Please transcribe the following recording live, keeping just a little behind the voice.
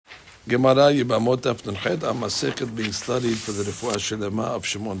Gemara Yibamot Daf Nunchet Masechet being studied for the Refuah Shelema of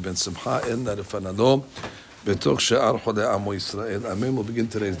Shimon ben Simcha in the Refanalo Betoch She'ar Chodei Amo Yisrael. Amen. We'll begin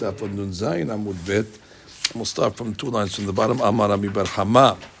today's Daf on Nun Zayin Amud Bet. We'll start from 2 lines from the bottom. Amar Rami bar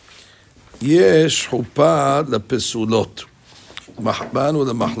Hama Yesh Chuppah lePesulot Mahban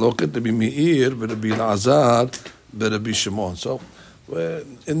uLeMachloket Rabbi Meir v'Rabbi Elazar v'Rabbi Shimon. So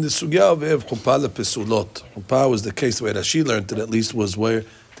in the sugya we have Chuppah lePesulot. Chuppah was the case where Rashi learned it, at least, was where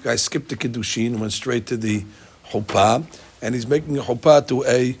the guy skipped the Kiddushin, went straight to the Chuppah, and he's making a Chuppah to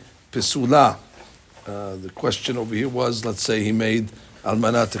a Pesula. The question over here was, let's say he made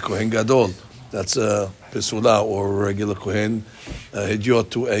Almanat to Kohen Gadol. That's a Pesula, or a regular Kohen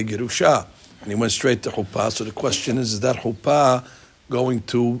Hidyot to a Gerusha. And he went straight to Chuppah. So the question is that Chuppah going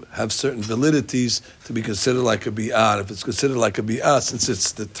to have certain validities to be considered like a bi'ah? If it's considered like a bi'ah, since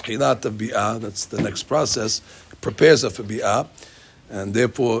it's the tchilat of bi'ah, that's the next process, it prepares her for bi'ah, and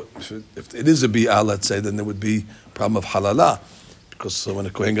therefore, if it is a bi'ah, let's say, then there would be problem of halalah, because when a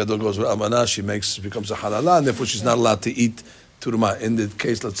Kohen Gadol goes with Amanah, she becomes a halalah, and therefore she's not allowed to eat turma. In the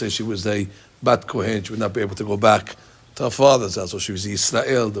case, let's say she was a bat Kohen, she would not be able to go back to her father's house, or she was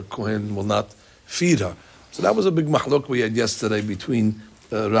Israel, the Kohen will not feed her. So that was a big mahlok we had yesterday between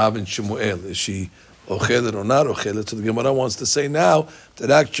Rav and Shemuel. Is she ochelet or not ochelet? So the Gemara wants to say now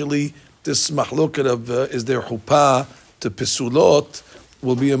that actually this mahloket of is there chuppah to pesulot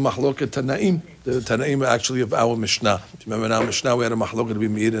will be a mahloket Tanaim. The Tanaim actually of our Mishnah. If you remember in our Mishnah we had a mahloket Rabbi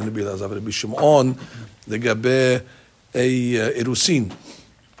Meir and Rabbi Elazar, Rabbi Shimon, the gabe a irusin,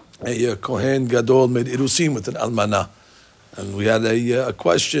 a Kohen Gadol made irusin with an almanah. And we had a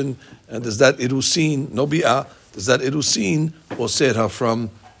question, and does that irusin, no bi'ah, does that irusin osir her from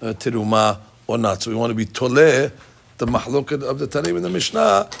teruma or not? So we want to be toleh, the mahloket of the Tanaim in the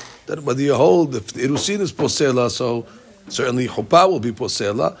Mishnah, that whether you hold, if the irusin is posela, so certainly chuppah will be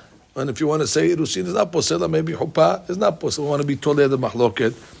posela, and if you want to say irusin is not posela, maybe chuppah is not posela. We want to be toleh the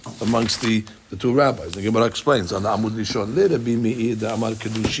mahloket amongst the two rabbis. The Gemara explains on the Amud Rishon, le Rabbi Meir the Amar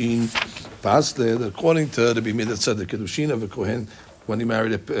Kedushin, according to Rabbi Meir that said the Kedushin of a Kohen when he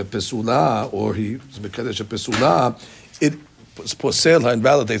married a Pesula or he was Mekadesh a Pesula, it posel her and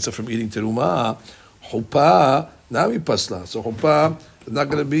validates her from eating teruma. Chuppah nami pasla. So chuppah is not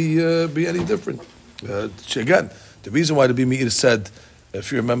going to be any different. Again, the reason why Rabbi Meir said,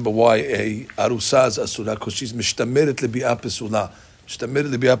 if you remember why a arusa is asura, because she's mishtamiret lebi'ah pesula.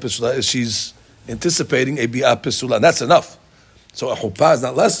 Mishtamiret lebi'ah pesula is she's anticipating a bi'ah pesula, and that's enough. So a chuppah is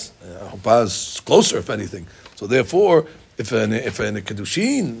not less. A chuppah is closer, if anything. So therefore, if in a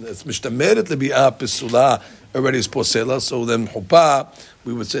kedushin, it's mishtameret lebi'ah pesula already is posela, so then chuppah,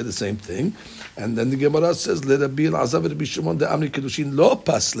 we would say the same thing. And then the Gemara says, le Rabbi Elazar v'Rabbi Shimon de amri kedushin lo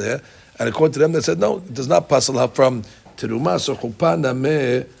pasle, and according to them, they said, no, it does not pasel her from teruma, so chuppah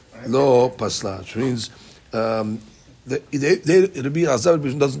nameh lo pasla, which means Rabbi Elazar,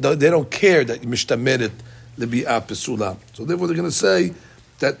 they don't care that mishtameret lebi'ah pesula. So therefore they're going to say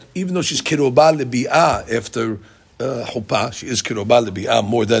that even though she's kirobah lebi'ah after chuppah, she is kirobah lebi'ah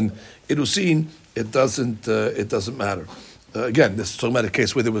more than irusin, it doesn't matter. Again, this is talking about a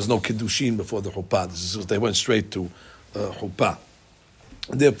case where there was no kiddushin before the chuppah. This is they went straight to chuppah.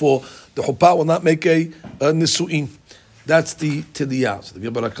 Therefore, the chuppah will not make a nisu'in. That's the tiliyah. So the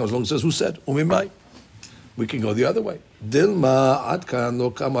Gemara comes along and says, who said? Umimai. We can go the other way. Dilma adkan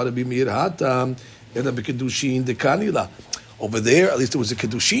lo kama Rabbi Meir hatam. Over there, at least it was a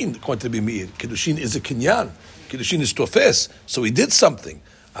Kiddushin, according to Rabbi Meir. Kiddushin is a kinyan. Kiddushin is tofes. So he did something.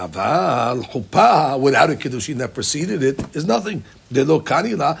 Aval, chuppah, without a Kiddushin that preceded it, is nothing. Delo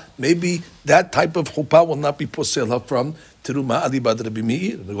kanila, maybe that type of chuppah will not be posela from teruma alibad Rabbi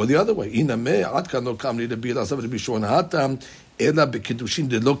Meir. They go the other way. Iname, adkan lo kamri Rabbi Elazar Rabbi Shimon hatam, ela bekiddushin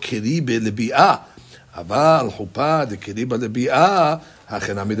delo kiribe lebi'ah. Aval, chuppah, de kiriba lebi'ah,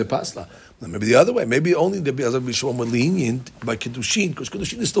 hachenami de pasla. Maybe the other way. Maybe only the Rabbi Shimon were lenient by Kiddushin, because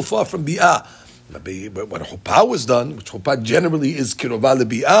Kiddushin is still far from Bi'ah. But when Chuppah was done, which Chuppah generally is Kirobah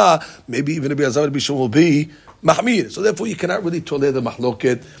Bi'ah, maybe even Rabbi Shimon will be Mahmir. So therefore you cannot really tolerate the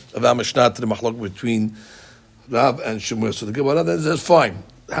Mahloket of our Mishnah to the Mahloket between Rav and Shemuel. So the Gemara then says, fine.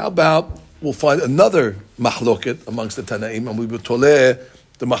 How about we'll find another Mahloket amongst the Tanaim, and we will tolerate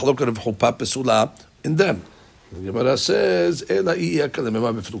the Mahloket of Chuppah Pesula in them. The Gemara says, the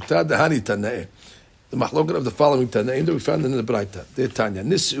mahloket of the following Tanaim that we found in the Braita. They Tanya,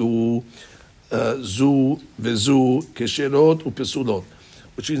 Nis'u, Zu, Vezu, Kesherot, Upesulot.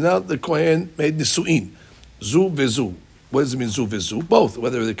 Which is now the Kohen made Nisu'in. Zu, Vezu. What does it mean, Zu, Vezu? Both,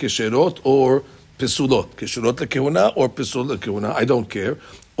 whether the Kesherot or Pesulot. Kesherot lekehuna or Pesulot lekehuna, I don't care.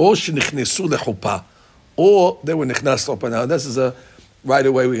 Or Shenichnesu lechuppah. Or they were Nichnas lechuppah. Now, this is a right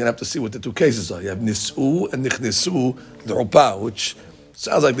away we're going to have to see what the two cases are. You have nis'u and nichnesu l'chuppah, which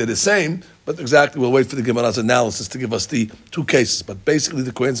sounds like they're the same, but exactly we'll wait for the Gemara's analysis to give us the two cases. But basically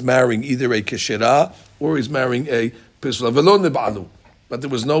the Kohen's marrying either a keshera or he's marrying a pisula. V'lo nib'alu. But there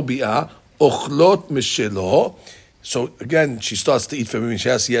was no bi'ah. Ochlot mishelo. So again, she starts to eat from him. He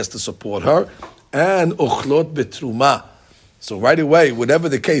has to support her. And ochlot betruma. So right away, whatever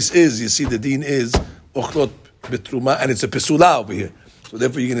the case is, you see the deen is ochlot betruma, and it's a pisula over here. So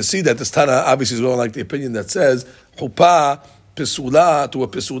therefore, you're going to see that this Tana obviously is going like the opinion that says chuppah pisula to a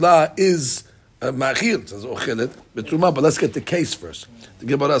pisula is ma'achil. It says ochelet betruma. But let's get the case first. The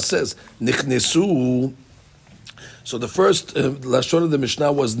Gemara says nichnesu. So the first lashon of the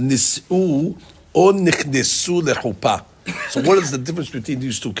Mishnah was nis'u or nichnesu lechuppah. So what is the difference between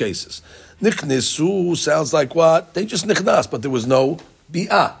these two cases? Nichnesu sounds like what? They just nichnas, but there was no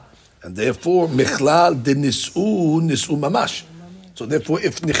bi'ah. And therefore, michlal de nis'u mamash. So therefore,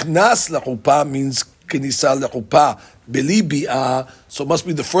 if nichnas lechuppah means kinisa lechuppah beli bi'ah, so it must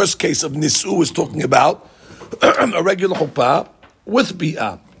be the first case of nis'u is talking about a regular chuppah with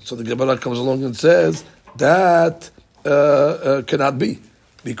bi'ah. So the Gemara comes along and says, that cannot be,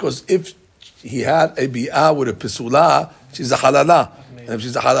 because if he had a bi'ah with a pisula, she's a halala, and if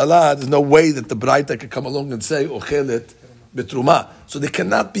she's a halala, there's no way that the braita could come along and say ochelet betruma. So there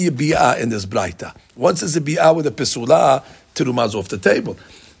cannot be a bi'ah in this braita. Once there's a bi'ah with a pisula, teruma is off the table.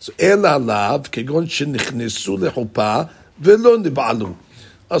 So ela lav kegon shenichnesu lechuppah velo nib'alu.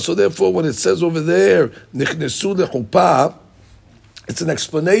 So therefore, when it says over there nichnesu lechuppah, it's an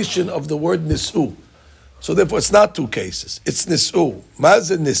explanation of the word nis'u. So therefore, it's not two cases. It's nis'u.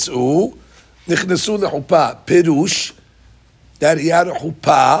 Ma'azeh nis'u, nichnesu lechuppah. Perush, that he had a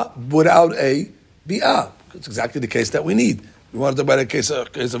chuppah without a bi'ah. It's exactly the case that we need. We want to talk about a case of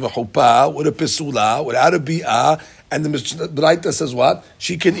a chuppah with a pisula, without a bi'ah, and the Braita says what?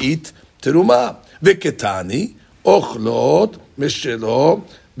 She can eat teruma. V'ketani, ochlot, mishelo,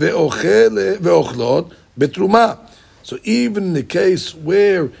 ve'ochlot, betruma. So even in the case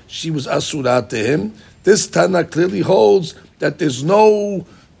where she was asurat to him, this Tana clearly holds that there's no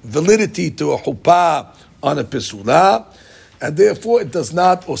validity to a chuppah on a pisula, and therefore it does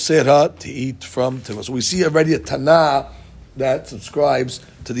not oser her to eat from teruma. So we see already a Tana that subscribes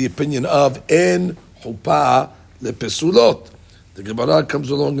to the opinion of en chuppah lepesulot. The Gemara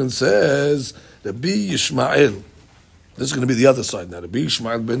comes along and says, Rabbi Yishmael. This is going to be the other side now. Rabbi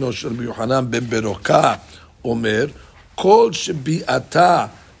Yishmael ben Rabbi Yohanan ben Beroka Omer. Kol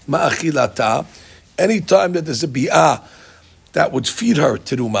shebi'ata ma'achilata. Anytime that there's a bi'ah that would feed her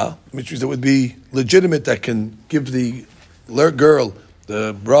teruma, which means that would be legitimate, that can give the girl,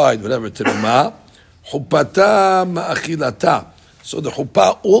 the bride, whatever, teruma, chuppata ma'achilata. So the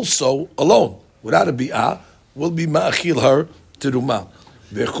chuppah also, alone, without a bi'ah, will be ma'achil her teruma.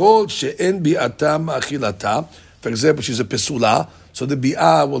 V'chol she'en bi'ata ma'achilata. For example, she's a pesula, so the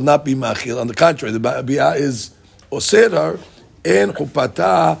bi'ah will not be ma'achil. On the contrary, the bi'ah is osera en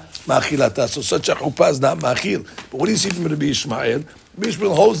chuppata ma'achilata. So such a chuppah is not ma'achil. But what do you see from Rabbi Yishmael? Rabbi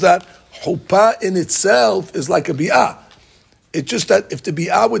Yishmael holds that chuppah in itself is like a bi'ah. It's just that if the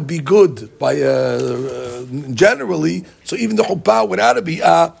bi'ah would be good by generally, so even the chuppah without a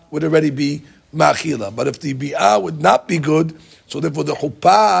bi'ah would already be ma'achila. But if the bi'ah would not be good, so therefore the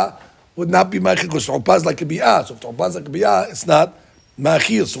chuppah would not be ma'achil, because the chuppah is like a bi'ah. So if the chuppah is like a bi'ah, it's not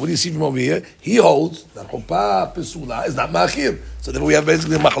ma'achil. So what do you see from over here? He holds that chuppah pesula is not ma'achil. So then we have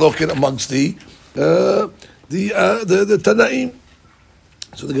basically a machloket amongst the Tanaim.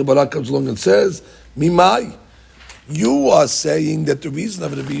 So the Gemara comes along and says, Mimai, you are saying that the reason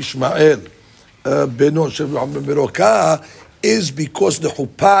of Rabbi Yishmael beno shel Beroka is because the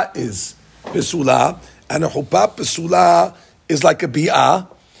chuppah is pesula, and a chuppah pesula is like a bi'ah,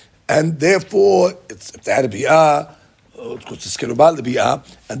 and therefore, if they had a bi'ah, because it's kerubah the bi'ah,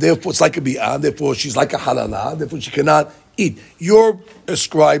 and therefore it's like a bi'ah, and therefore she's like a halala, therefore she cannot eat. You're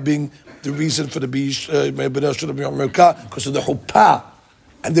ascribing the reason for the bi'ah because of the chuppah,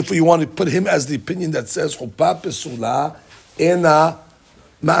 and therefore you want to put him as the opinion that says chuppah pesula ena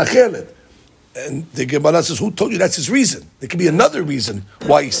ma'achelet. And the Gemara says, who told you that's his reason? There could be another reason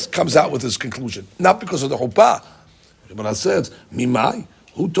why he comes out with his conclusion, not because of the chuppah. The Gemara says, Mimai,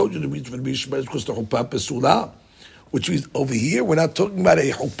 who told you the reason for the Bishma is because the chuppah pesula? Which means over here, we're not talking about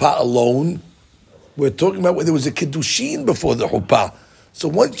a chuppah alone. We're talking about where there was a kiddushin before the chuppah. So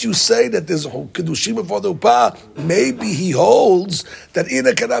once you say that there's a kiddushin before the chuppah, maybe he holds that in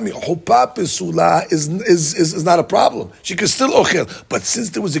a kanami chuppah pesula is not a problem. She can still ochel, but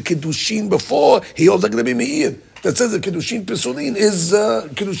since there was a kiddushin before, he holds like going to be meir. that says that Kiddushin Pesulin is,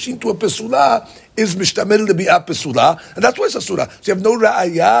 Kiddushin to a Pesula is Mishtamel Lebi'ah Pesula, and that's why it's Asura. So you have no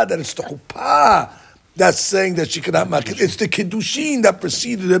Ra'ayah that it's the Chuppah that's saying that she cannot make it. It's the Kiddushin that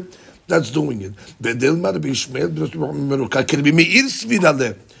preceded it that's doing it. Bedilma Rabbi Yishmael can be Meir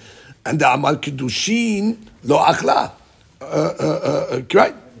Svidale. And the Amal Kiddushin Lo Akhla.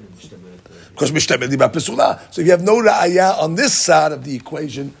 Right? Because Mishtamel Lebi'ah Pesula. So if you have no Ra'ayah on this side of the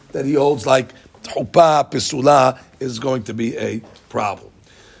equation that he holds like Chuppah Pesula is going to be a problem.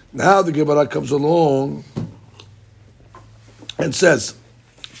 Now the Gemara comes along and says,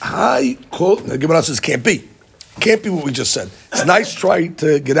 the Gemara says can't be what we just said. It's nice try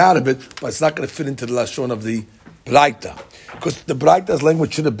to get out of it, but it's not going to fit into the lashon of the Braita. Because the Braita's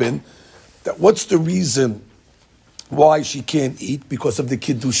language should have been that what's the reason why she can't eat? Because of the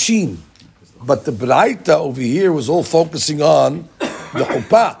Kiddushin. But the Braita over here was all focusing on the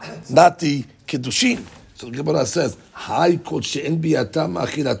Chuppah, not the Kiddushin. So the Gemara says, "Hai kol she'en biyata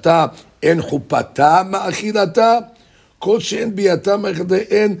ma'achilata en chupata ma'achilata, kol she'en biyata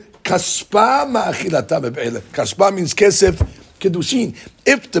ma'achilata en kaspa ma'achilata bebe'ele." Kaspa means kesef Kiddushin.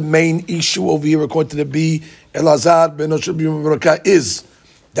 If the main issue over here, according to the B Elazar ben Oshel ben Barakah, is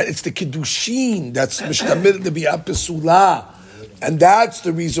that it's the Kiddushin that's mishtamil the bi'ah pesula, and that's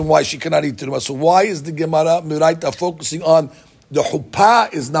the reason why she cannot eat teruma. So why is the Gemara Miraita focusing on the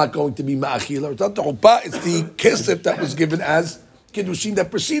Chuppah is not going to be ma'achila? It's not the Chuppah, it's the kesef that was given as Kiddushin that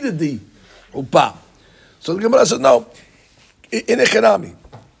preceded the Chuppah. So the Gemara said, no, in Echanami,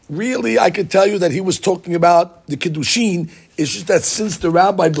 really I could tell you that he was talking about the Kiddushin. It's just that since the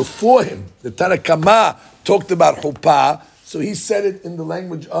rabbi before him, the Tanakama, talked about Chuppah, so he said it in the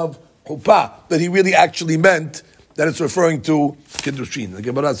language of Chuppah, but he really actually meant that it's referring to Kiddushin. The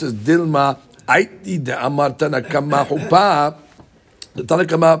Gemara says, Dilma, Aiti de Amar Tanakama Chuppah. The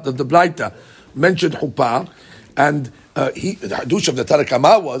Tanakama, the Braita, mentioned Chuppah, and the Hadush of the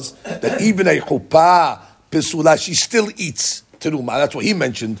Tanakama was that even a Chuppah Pesula, she still eats Teruma. That's what he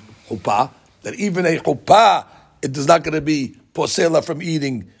mentioned, Chuppah, that even a Chuppah, it is not going to be Posela from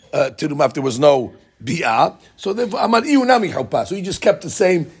eating Teruma if there was no Bi'ah. So therefore, Amar Iyunami Chuppah. So he just kept the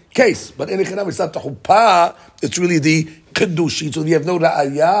same case. But in Echanami, it's not the Chuppah, it's really the Kiddushin. So you have no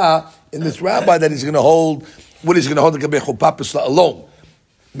Ra'ayah in this rabbi that he's going to hold. What is he going to hold the Gabe Chuppah Pesula alone?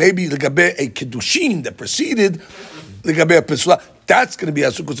 Maybe the Gabe a Kiddushin that preceded the Gabe Pesula. That's going to be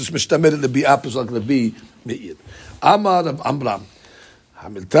Asuk because it's Mishtamer the Bi'ah Pesula going to be Me'ir. Amar of Amram.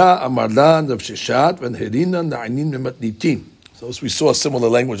 Hamilta Amarlan of Sheshat when Herina Na'anin Mematnitin. So we saw a similar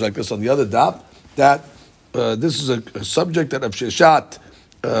language like this on the other daf, that this is a subject that Rav Sheshat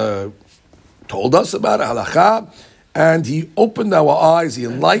told us about, Halacha, and he opened our eyes, he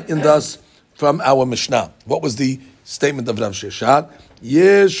enlightened us from our Mishnah. What was the statement of Rav Sheshat?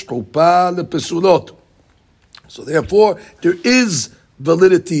 Yesh Chuppah lepesulot. So therefore, there is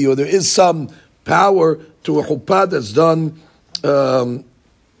validity, or there is some power to a Chuppah that's done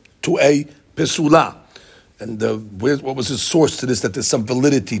to a Pesula. And what was his source to this, that there's some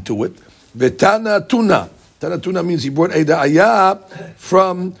validity to it? Vetana Tuna. Tana Tuna means he brought a da'ayah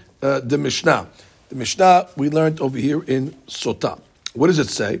from the Mishnah. The Mishnah we learned over here in Sotah. What does it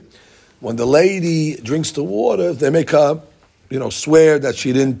say? When the lady drinks the water, they make her, swear that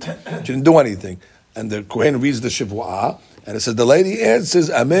she didn't do anything. And the Kohen reads the Shivua, and it says the lady answers,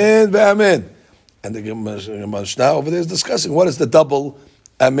 Amen ve'amen. And the Mishnah over there is discussing what is the double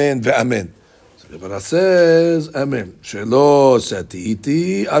Amen ve'amen. So the Gemara says, Amen. Shelo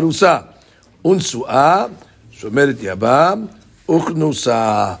sati'iti arusa. Unsu'a, shomeret yabam,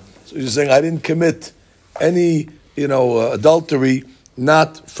 uchnusa. So he's saying, I didn't commit any, adultery,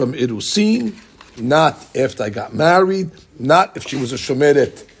 not from Irusin, not after I got married, not if she was a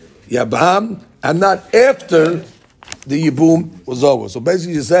shomeret yabam, and not after the yibum was over. So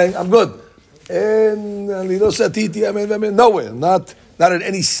basically he's saying, I'm good. And nowhere, not at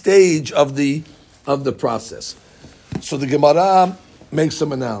any stage of the process. So the Gemara makes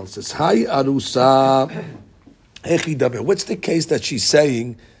some analysis. Hi arusa echidaber. What's the case that she's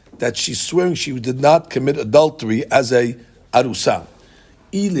saying that she's swearing she did not commit adultery as a arusa?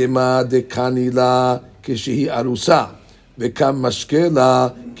 Ilema de kanila kishihi arusa, vekam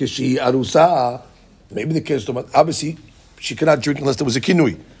mashkela kishihi arusa. Maybe the case, obviously, she cannot drink unless there was a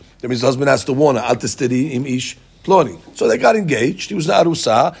kinui. That means the husband has to warn her, al testeri im ish ploni. So they got engaged. She was an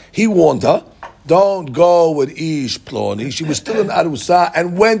arusa. He warned her, don't go with ish ploni. She was still an arusa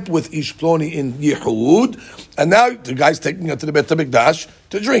and went with ish ploni in Yehud. And now the guy's taking her to the Beit HaMikdash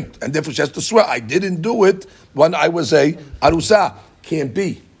to drink. And therefore she has to swear, I didn't do it when I was a arusa. Can't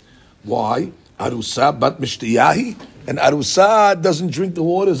be. Why? Arusa bat mishtiyahi. And arusa doesn't drink the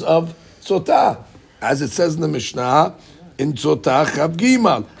waters of sotah. as it says in the Mishnah, in Tzotah Chav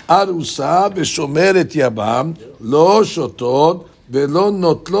Gimal, Arusa v'shomeret yabam, lo shotot ve'lo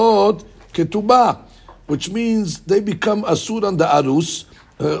notlot ketubah, which means they become asur on the arus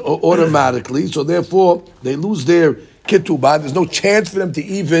automatically, so therefore they lose their ketubah. There's no chance for them to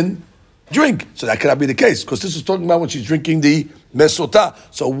even drink. So that cannot be the case, because this is talking about when she's drinking the mesotah.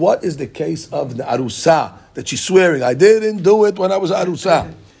 So what is the case of the arusa that she's swearing, I didn't do it when I was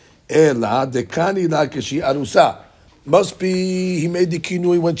arusa? Ela dekani la keshi arusa. Must be he made the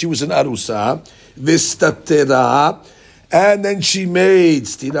kinui when she was an arusa. Vistatera, and then she made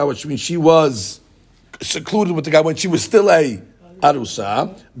stira, which means she was secluded with the guy when she was still a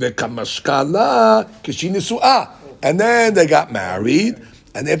arusa. Vekamashkala keshi nisuah, and then they got married.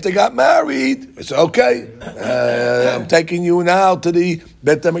 And if they got married, it's okay. I'm taking you now to the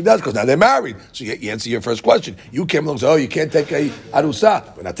Bet HaMikdash because now they're married. So you answer your first question. You came along and said, you can't take a arusa.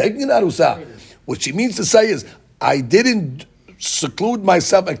 We're not taking an arusa. What she means to say is, I didn't seclude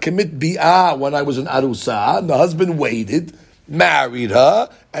myself and commit bi'ah when I was an arusa. And the husband waited, married her,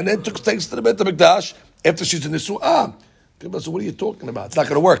 and then takes to the Bet HaMikdash after she's in the su'ah. So what are you talking about? It's not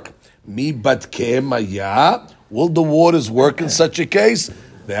going to work. Mi batke maya. Will the waters work in such a case?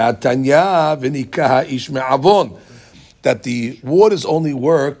 That the waters only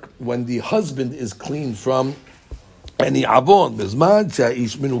work when the husband is clean from any avon.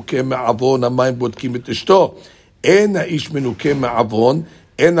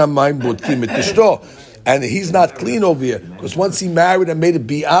 And he's not clean over here. Because once he married and made a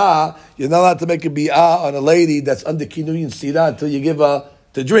bi'ah, you're not allowed to make a bi'ah on a lady that's under kinuyin sira until you give her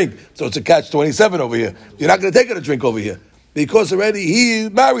to drink. So it's a catch-27 over here. You're not going to take her to drink over here. Because already he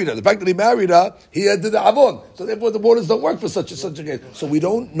married her. The fact that he married her, he did the avon. So therefore the waters don't work for such a case. So we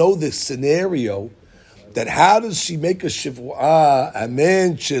don't know this scenario that how does she make a shivua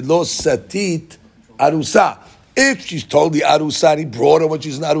amen shelo satit arusa? If she's told the arusa and he brought her when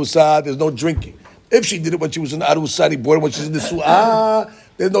she's in arusa, there's no drinking. If she did it when she was in arusa and he brought her when she's in the su'ah,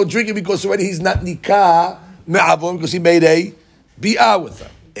 there's no drinking because already he's not nikah me'avon because he made a bi'ah with her.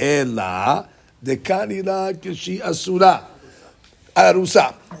 Ela dekanila kishi asura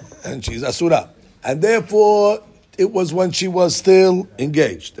arusa, and she's asura, and therefore it was when she was still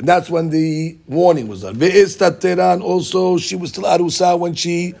engaged, and that's when the warning was done. Ve'istateran, also she was still arusa when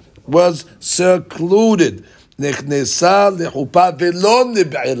she was secluded. Nechnesa lechupa velo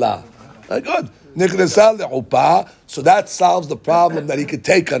nib'ela. Good. Nechnesa lechupa. So that solves the problem that he could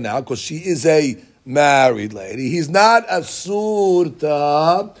take her now because she is a married lady. He's not a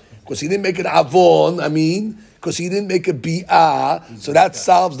surta because he didn't make an avon. Because he didn't make a bi'ah. So that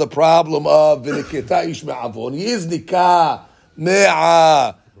solves the problem of v'niketa ish me'avon. He is nikah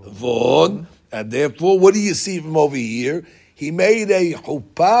me'avon, and therefore, what do you see from over here? He made a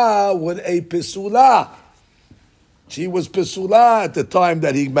chuppah with a pesula. She was pesula at the time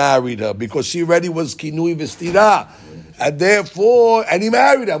that he married her because she already was kinui v'stira. And therefore, and he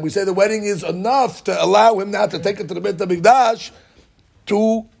married her. We say the wedding is enough to allow him now to take her to the Bet HaMikdash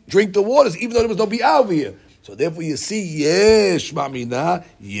to drink the waters, even though there was no bi'ah over here. So therefore you see, yesh ma'amina,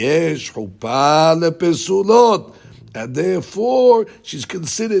 yesh chuppah lepesulot. And therefore, she's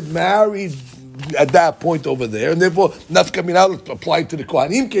considered married at that point over there. And therefore, nafka mina applied to the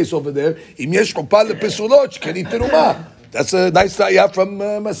Kohanim case over there. Im yesh chuppah lepesulot, shkeni terumah. That's a nice ayah from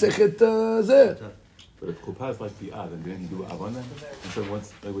Masechet Zeh. But if chuppah is like bi'ah, then didn't he do avon then? And so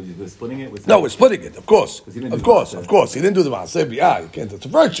once, like, we're splitting it? No, we're splitting it, of course. Of course. He didn't do the maaseh bi'ah. You can't. It's a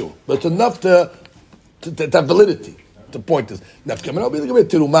virtue. But it's enough to have validity. The point is, nafka mina will be like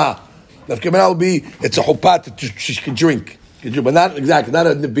terumah. Nafka mina will be, it's a chuppah that she can drink. But not exactly, not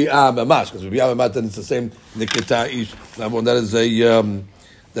a bi'ah mamash, because bi'ah mamash, then it's the same niketa ish.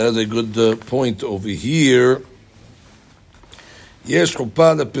 That is a good point over here. Yesh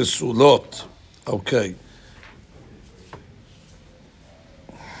chuppah lepesulot. Okay.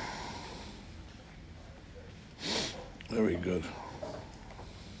 Very good.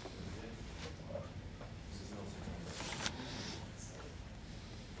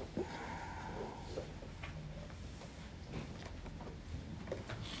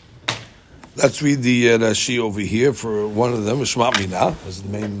 Let's read the Rashi over here for one of them. V'shma mina. This is the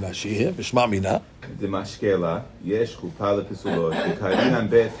main Rashi here. V'shma mina. Demashkela yesh chuppah lepesulot. V'karinan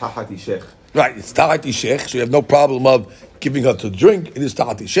bet tachat ishech. Right, it's tachat ishech, so you have no problem of giving her to drink. It is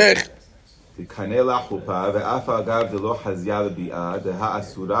tachat ishech. תקנה לה חופה, ואף אגב דלא חזיה לביאה, דהה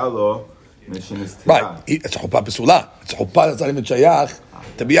אסורה לו משנסתרה. Right, it's a chuppah pesula. It's a chuppah that's not even shayach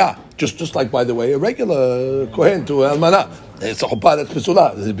to bi'ah. Just like, by the way, a regular kohen to almanah. It's a chuppah that's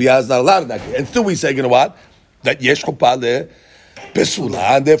pesula. The bi'ah is not allowed in that case. And still we say, you know what? That yesh chuppah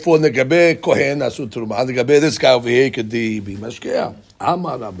pesula, and therefore negabe kohen asu truma. Negabe this guy over here could be mashkea.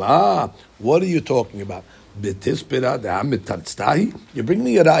 Amar Rabba, what are you talking about? Betispera de'amit tatztahi. You bring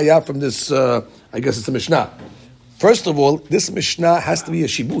me a raya from this. I guess it's a Mishnah. First of all, this Mishnah has to be a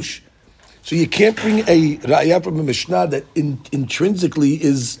shibush. So you can't bring a ra'ayah from a Mishnah that intrinsically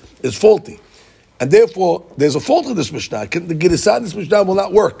is faulty. And therefore, there's a fault in this Mishnah. The Girisah in this Mishnah will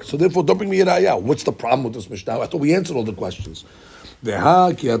not work. So therefore, don't bring me a ra'ayah. What's the problem with this Mishnah? I thought we answered all the questions. When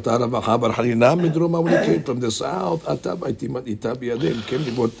he came from the south, he came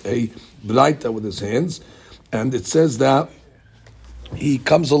to put a braita with his hands. And it says that he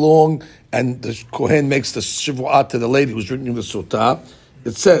comes along and the Kohen makes the shivu'at to the lady who's drinking the sotah.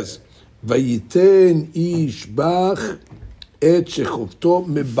 It says, Vayiten ish bach et shechuvto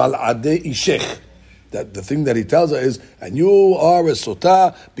mibal'adei ishech. That the thing that he tells her is, and you are a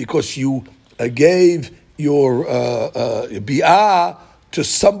sotah because you gave your bi'ah to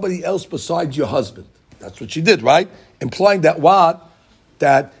somebody else besides your husband. That's what she did, right? Implying that what?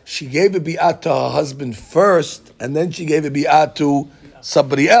 That she gave a bi'ah to her husband first, and then she gave a bi'ah to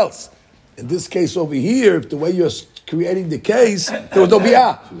somebody else. In this case over here, if the way you're creating the case, there was no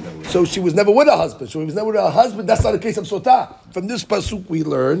bi'ah. So she was never with her husband. So she was never with her husband. That's not a case of sotah. From this pasuk we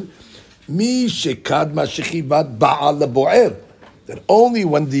learn, Mi shekadma shechivat ba'al le'bo'el. That only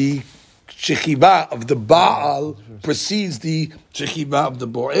when the shechiva of the ba'al precedes the shechiva of the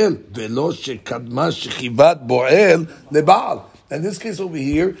bo'el. Velo shekadma shechivat bo'el le'ba'al. In this case over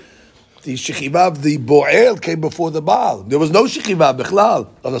here, the shechiva of the bo'el came before the ba'al. There was no shechiva bichlal.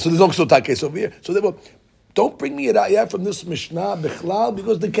 So there's no sotah case over here. So therefore, don't bring me a ra'ayah from this Mishnah bichlal,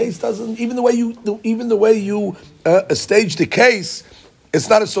 because the case doesn't. Even the way you stage the case, it's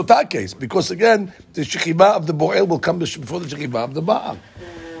not a sotah case, because again, the shechiva of the bo'el will come before the shechiva of the ba'al.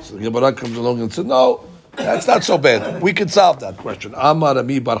 So the Gemara comes along and says, "No, that's not so bad. We can solve that question." Amar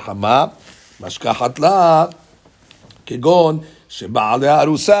Rami bar Chama, mashkahat la kegon sheba'alei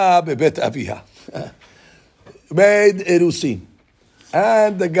arusa bebet aviha. Made erusin,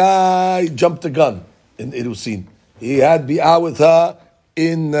 and the guy jumped the gun in Irusin. He had bi'ah with her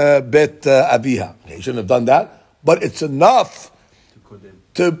in Bet Aviha. He shouldn't have done that, but it's enough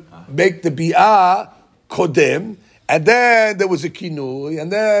to make the bi'ah kodem, and then there was a kinui,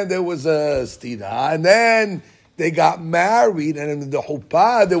 and then there was a stira, and then they got married, and in the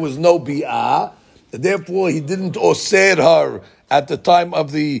chuppah there was no bi'ah, therefore he didn't osir her at the time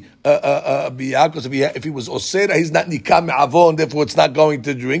of the bi'ah, because if he was osir, he's not nikah me'avon, therefore it's not going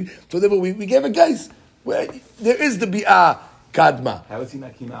to drink. So therefore we gave a case where there is the bi'ah kadma. How is he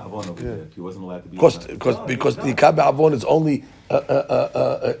not kima avon over there if he wasn't allowed to be? Because the nikah avon is only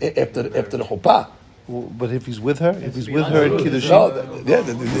after the chuppah. But if he's with her, in kiddushin,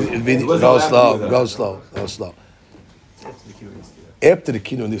 go slow. After the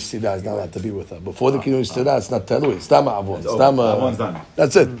kinu nistira is not allowed to be with her. Before the kinu nistira, it's not telui. It's tama avon. Avon's done.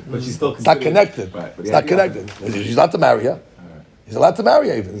 That's it. But she's still not connected. Right, it's not connected. She's not to marry her. He's allowed to marry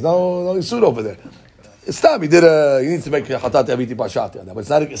her even. There's no suit over there. It's time he needs to make hatat aviti bashati, but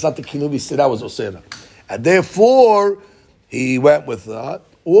it's not the kinubi sira was osera, and therefore he went with that.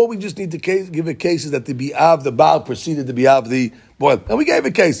 Or we just need to give a case that the bi'ah of the baal preceded the bi'ah of the boy, and we gave a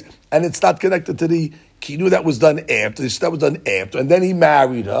case, and it's not connected to the kinu that was done after. That was done after, and then he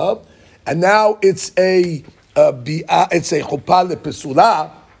married her, and now it's a bi'ah, it's a chuppah lepesula,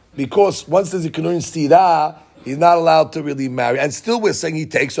 because once there's a kinun stira, he's not allowed to really marry, and still we're saying he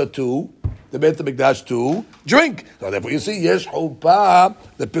takes her to the Beit HaMikdash to drink. So therefore you see, yesh chuppah,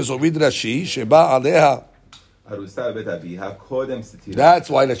 the Pesovid Rashi, sheba aleha. That's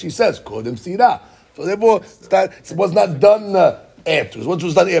why Rashi says, kodem stira. So therefore, it was not done after. Once it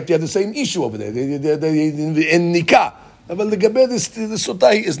was done after, you had the same issue over there. In nikah. But the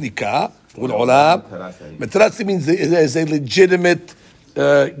sotah is nikah. Metrasi means there is a legitimate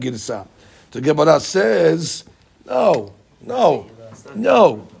girsa. The Gemara says, no.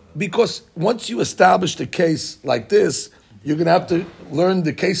 Because once you establish the case like this, you're going to have to learn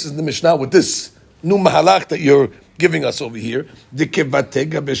the cases in the Mishnah with this new mahalach that you're giving us over here. You're going to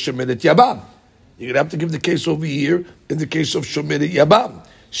have to give the case over here in the case of Shomeret Yabam.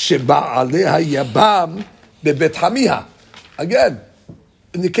 Sheba'aleha Yabam bebet hamiha. Again,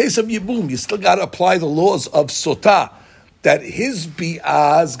 in the case of Yibum, you still got to apply the laws of Sotah, that his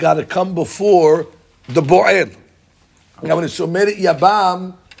bi'ah's got to come before the bo'el. Now when it's Shomeret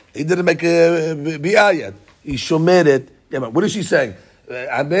Yabam, he didn't make a bi'ah yet. He Shomeret Yabam. What is she saying?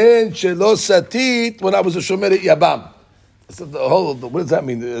 Amen shelo satit when I was a Shomeret Yabam. So what does that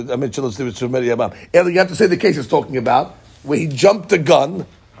mean? Amen shelo satit Shomeret Yabam. You have to say the case is talking about where he jumped the gun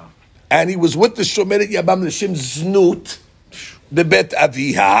and he was with the Shomeret Yabam, the Shim Znut, bebet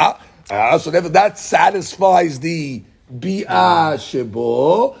aviha. So therefore that satisfies the bi'ah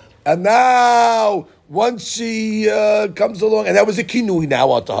shebo. And now, once she comes along, and there was a kinui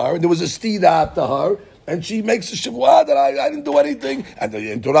now after her, and there was a stida after her, and she makes a shavua that I didn't do anything,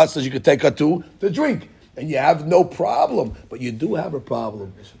 and Torah says you could take her to drink. And you have no problem, but you do have a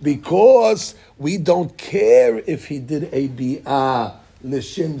problem because we don't care if he did a bi'ah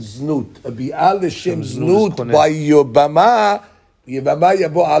l'shem znut, a bi'ah l'shem znut by Yibama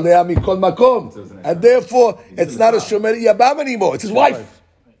yabo alea mikol makom, and therefore it's not a shomeret yabam anymore. It's his wife.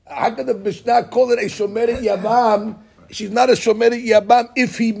 How can the Mishnah call it a shomeret yabam? She's not a shomeret yabam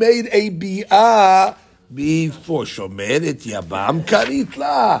if he made a bi'ah before shomeret yabam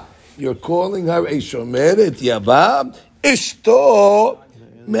karitla. You're calling her a shomeret yabam, ishto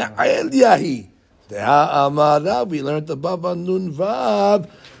me'el yahi. Deha amara, we learned above on nun vav,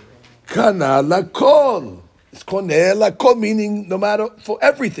 kana lakol. It's koneh lakol, meaning no matter, for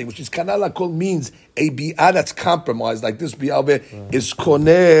everything, which is kana lakol means a bi'ah that's compromised, like this bi'ah is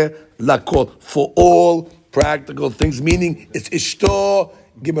koneh lakol, for all practical things, meaning it's ishto.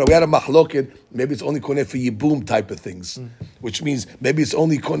 We had a mahloket. Maybe it's only koneh for yibum type of things, which means maybe it's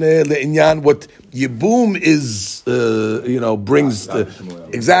only koneh le'inyan what yibum is, brings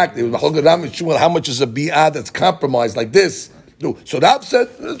exactly. How much is a bi'ah that's compromised like this? No. So Rav said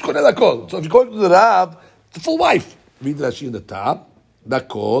it's koneh lakol. So if you go to the Rav, it's a full wife. Read Rashi in the top.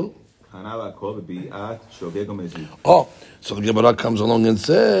 Lakol. Oh, so the Gemara comes along and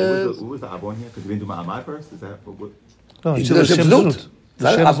says, "Who was the Avon here? Because we didn't do Ma'amad first. Is that what? No, he did a Shem Znut.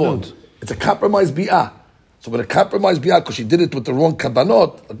 It's a compromised bi'ah. So with a compromised bi'ah, because she did it with the wrong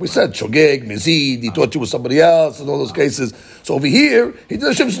kabanot, like we said, shogeg, mezid, he thought she was somebody else, in all those cases. So over here, he did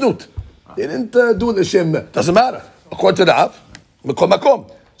a Shem Znut. He didn't do the Shem, doesn't matter. According to Rav, Mekom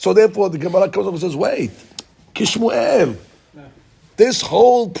Makom. So therefore, the Gemara comes up and says, wait, Kishmuel. This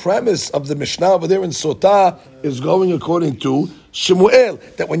whole premise of the Mishnah over there in Sotah is going according to Shemuel,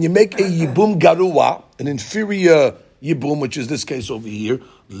 that when you make a Yibum Garua, an inferior Yibum, which is this case over here,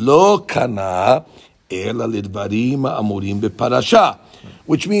 Lo kana ela lidvarim amurim beparasha,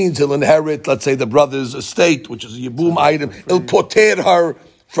 which means he'll inherit, let's say, the brother's estate, which is a Yibum item. He'll poter her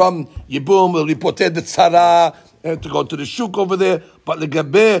from Yibum, he'll poter the tzara, to go to the shuk over there. But the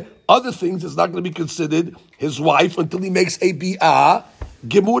gabe, other things, is not going to be considered his wife until he makes a bi'ah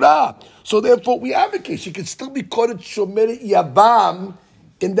gemura. So therefore, we advocate she can still be called shomeret yabam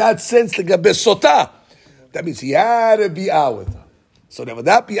in that sense, the gabe sotah. That means he had a bi'ah with her. So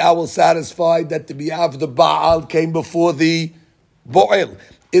that bi'ah will satisfy that the bi'ah of the Baal came before the Bo'el.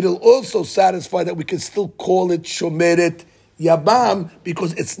 It'll also satisfy that we can still call it shomeret yabam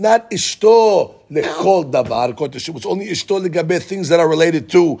because it's not ishto lechol davar. It's only ishto legabe things that are related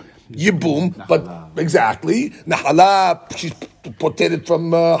to yibum. But exactly, nahala, she's potated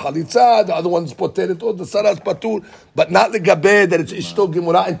from halitza. The other one's potated, the saras patur. But not legabe that it's ishto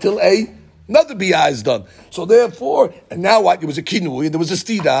gemura until another bi'ah is done. So therefore, and now what? It was a kinui, and there was a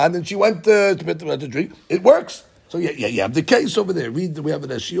stida, and then she went to drink. It works. So you have the case over there. We have an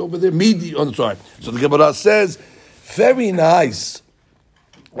Rashi over there. Midi on the side. So the Gemara says, very nice,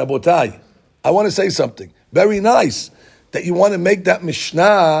 Rabotai. I want to say something. Very nice that you want to make that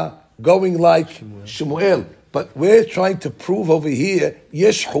Mishnah going like Shemuel. But we're trying to prove over here,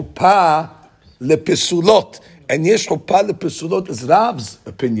 yesh chuppah lepesulot. And yesh chuppah lepesulot is Rav's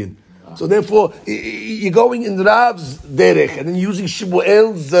opinion. So therefore, you're going in Rav's derech, and then using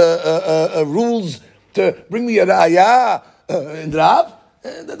Shemuel's rules to bring me a raya in Rav.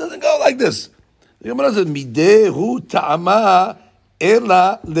 That doesn't go like this. The Gemara says, "Midehu ta'ama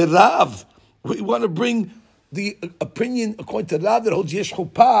ela lerav." We want to bring the opinion according to Rav that holds yesh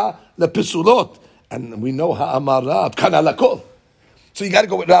chuppah lepesulot, and we know ha'amar Rav kana lakol. So you got to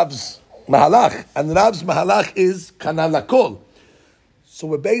go with Rav's mahalach, and Rav's mahalach is kana lakol. So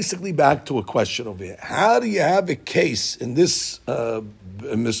we're basically back to a question over here. How do you have a case in this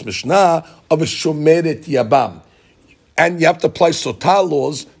Mishnah of a shomeret yabam? And you have to apply sotah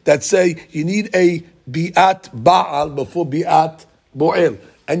laws that say you need a bi'at Baal before bi'at Bo'el.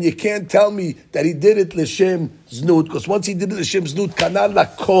 And you can't tell me that he did it l'shem znut, because once he did it l'shem znut, kana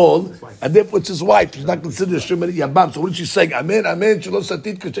lakol, and therefore it's his wife. She's not considered a shomeret yabam. So what is she saying? Amen, amen, shelo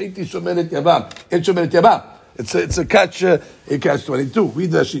satit k'shaiti shomeret yabam. It's shomeret yabam. It's a catch 22.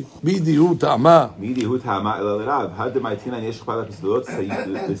 Read Rashi. Midi hu ta'ama. Midi hu ta'ama ela l'Rav. Had ma'atina yesh chuppah lepesulot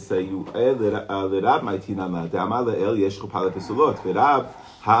sayu'el l'Rav ma'atina ma. De'amar le'el yesh chuppah lepesulot. V'Rav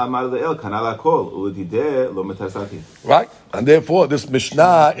ha'amar le'el kana lakol. U'lidideh lo metasati. Right, and therefore this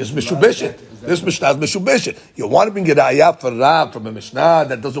Mishnah is mishubeshet. This Mishnah is mishubeshet. You want to bring a raya for Rav from a Mishnah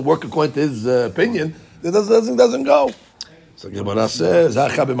that doesn't work according to his opinion? That doesn't go. So Gemara says,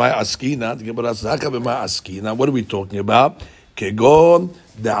 "Hacha b'may askina." The Gemara says, "Hacha b'may askina." What are we talking about? Kegon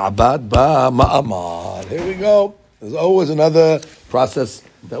de'abad ba ma'amar. Here we go. There's always another process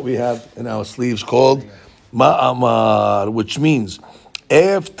that we have in our sleeves called ma'amar, which means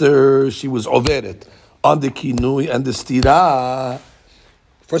after she was overet on the kinui and the stira.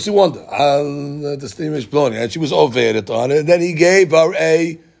 First he wondered, the steam is blowing, and she was overet on it, and then he gave her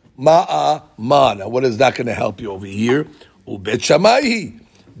a ma'amar. Now, what is that going to help you over here? Ubet Shammai,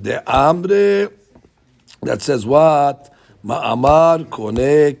 the amre that says what? Ma'amar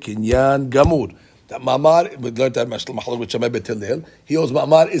kone kinyan gamur. That ma'amar, we learned that Machlok with Shammai Bet Hillel. He owes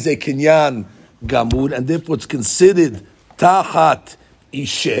ma'amar is a kinyan gamur, and therefore it's considered tahat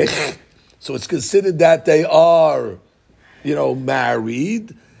ishech. So it's considered that they are,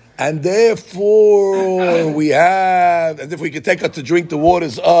 married, and therefore we can take her to drink the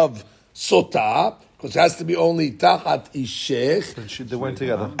waters of sota, because it has to be only tahat ishech. They went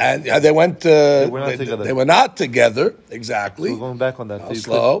together. And they went. They were not together. They were not together. Exactly. So going back on that. How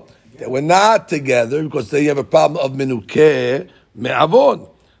slow. They were not together because they have a problem of menukeh me'avon.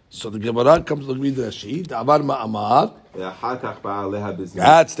 So the Gemara comes to read the Rashi. Da'avar ma'amar.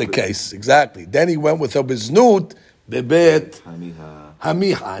 That's the case, exactly. Then he went with her biznut bebet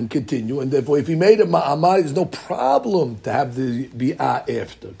hamiha and continue. And therefore, if he made a ma'amar, there's no problem to have the bi'ah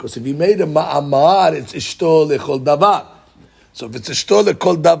after. Because if he made a ma'amar, it's ishto lechol davar. So if it's ishto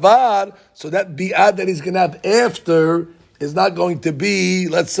lechol davar, so that bi'ah that he's going to have after is not going to be,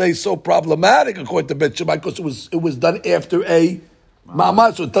 let's say, so problematic according to Bet Shammai, because it was done after a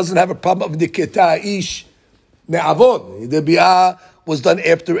ma'amar, so it doesn't have a problem of niketa ish me'avon. The bi'ah was done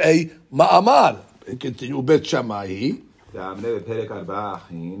after a ma'amar. And continue, Bet Shammai.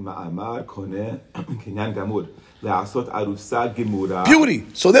 Beauty.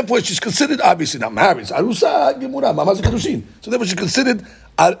 So therefore she's considered, obviously not married. It's arusa gemura, ma'amar kedushin. So therefore she's considered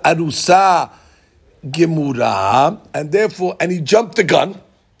arusa gemura, and therefore, and he jumped the gun.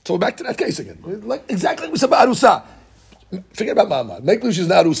 So we're back to that case again. Like exactly like we said about arusa. Forget about ma'amar. Make she's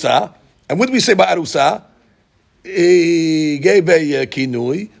not arusa. And what did we say about arusa? He gave a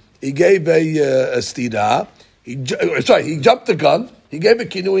kinui. He gave a stira. He jumped the gun. He gave a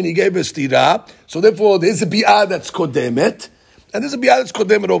kinui and he gave a stira. So therefore, there's a bi'ah that's kodemet, and there's a bi'ah that's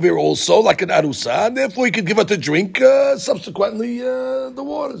kodemet over here also, like an arusa. And therefore, he could give her to drink. Subsequently, the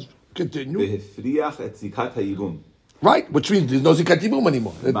waters continue. Right, which means there's no zikat yibum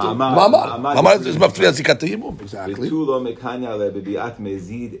anymore. Ma'amar is mafriya zikat yibum. Exactly.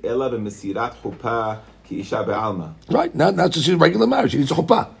 Right, not just a regular marriage. She needs a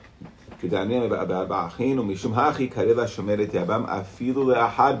chuppah. Right.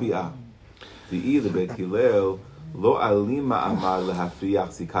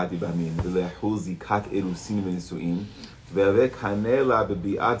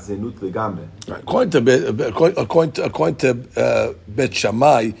 According to Bet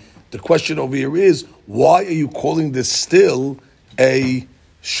Shammai, the question over here is, why are you calling this still a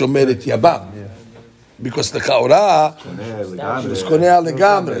shomeret yabam? Yeah. Because the chaura is konea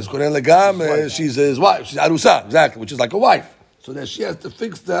legamre. She's his wife. She's arusa, exactly, which is like a wife. So that she has to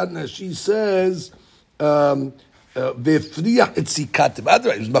fix that, and she says, "Vefriach etzikatim."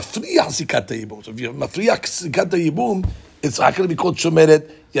 Otherwise, it was mafriach zikat yibum. So if you have mafriach zikat yibum, it's not going to be called shomeret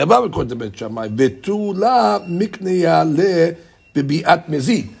yabam according to Bet Shammai. Vetula mikneya le bebiat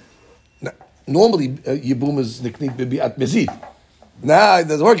mezid. Normally, yibum is niknit bebiat mezid. Nah, it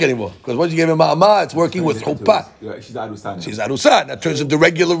doesn't work anymore. Because once you gave him ma'amah, it's working with chuppah. She's arusa. She's arusa. That turns into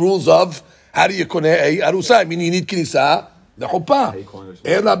regular rules of how do you koneh a arusa? Meaning you need kinisa, the chuppah.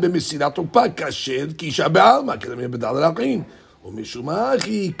 Ela b'mesirat chuppah kasher kisha be'alma. Kedem bedal raqin. Umishuma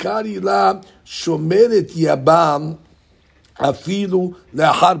achi kari la shomeret yabam afilu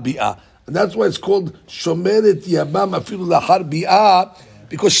la'achar bi'ah. And that's why it's called shomeret yabam afilu la'achar bi'ah,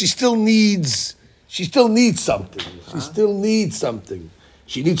 because she still needs something. She still needs something.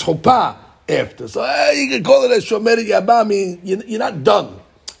 She needs chuppah after. So you can call it a shomeret yabam. You're not done.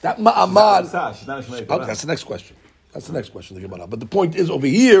 That ma'amar. She's not a shomeret yabam. That's the next question. The Gemara. But the point is, over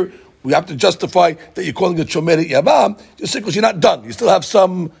here, we have to justify that you're calling it shomeret yabam just because you're not done. You still have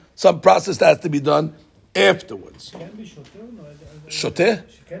some process that has to be done afterwards. She can be shoteh, no? Shoteh?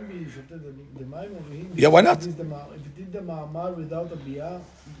 She can be shoteh. The mime over here. Yeah, why not? If you did the ma'amar without a bi'ah,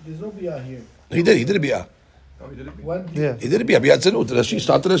 there's no bi'ah here. He did a bi'ah. Yeah. He did a bi'ah. Bi'ah zenut. Rashi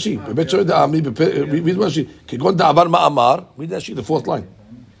started Rashi. Read Rashi. Kegon da'avar ma'amar. Read Rashi, the fourth line.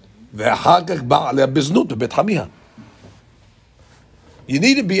 Ve'achar kach ba'a aleh biznut bebet hamiha. You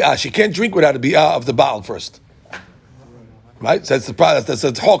need a bi'ah. She can't drink without a bi'ah of the Baal first. Right? So that's the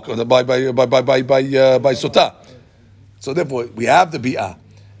hawk by sota. So therefore, we have the bi'ah.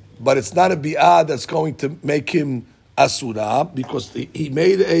 But it's not a bi'ah that's going to make him asura, because he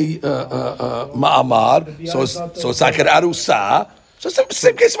made a ma'amar, so it's like an arusa. So it's the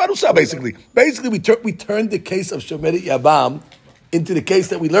same case of arusa, basically. Basically, we turned the case of Shomeret Yabam into the case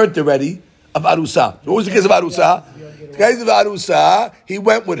that we learned already of arusa. What was the case of arusa? The case of arusa, he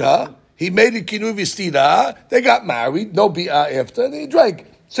went with her, he made a kinu v'stira, they got married, no bi'ah after, and they drank.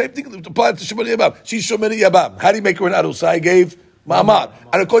 Same thing applied to Shomeret Yabam. She's Shomeret Yabam. How do you make her an arusa? He gave ma'amar.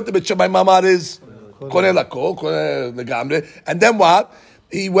 And according to Bet Shammai, ma'amar is Koneh lakol, koneh legamre. And then what?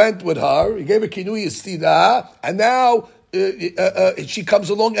 He went with her, he gave her kinui yistida, and now she comes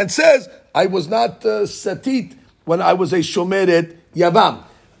along and says, I was not satit when I was a shomeret yavam.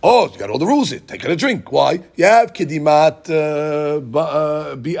 Oh, you got all the rules here. Take her a drink. Why? You have kidimat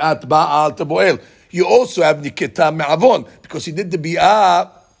bi'at ba'al taboel. You also have niketa me'avon, because he did the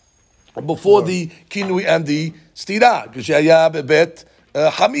bi'ah before the kinui and the stira, because you have bebet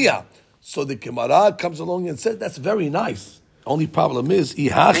hamiyah. So the Gemara comes along and says, that's very nice. Only problem is,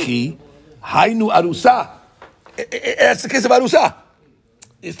 ihachi hainu arusa. That's the case of arusa.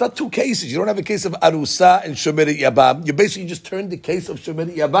 It's not two cases. You don't have a case of arusa and shomeret yabam. You basically just turned the case of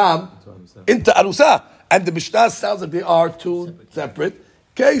shomeret yabam into arusa. And the Mishnah sounds like they are two separate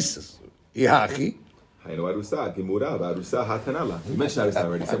cases. Ihachi. Hainu arusa, gemura, arusa hatanala. You mentioned arusa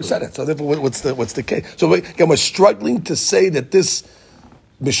already. I said it. So therefore, what's the case? So again, we're struggling to say that this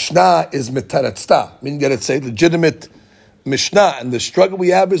Mishnah is metaretzta, meaning that it's a legitimate Mishnah, and the struggle we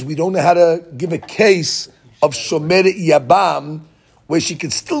have is we don't know how to give a case of Shomeret Yabam where she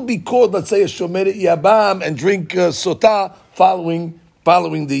could still be called, let's say, a Shomeret Yabam and drink sotah following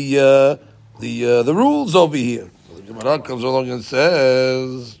the rules over here. The Gemara comes along and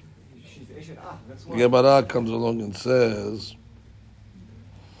says.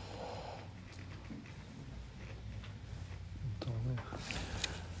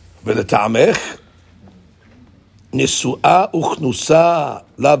 ולטעמך, נשואה וכנוסה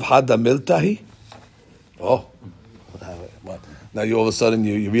לאו חד המלתא היא? Oh, now you all of a sudden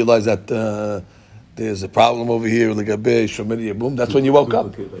you realize that there's a problem over here, לגבי שומרי יבום. That's when you woke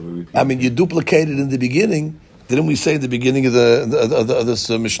up. I mean, you duplicated in the beginning. Didn't we say in the beginning of this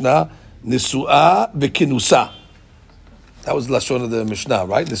Mishnah, נשואה וכנוסה? That was the lashon of the Mishnah,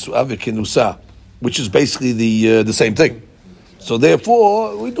 right? נשואה וכנוסה, which is basically the same thing. So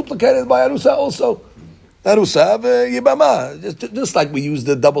therefore, we duplicated by arusa also. Arusa yibama, just like we use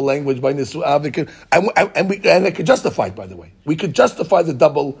the double language by nisu'ah, and I could justify it, by the way. We could justify the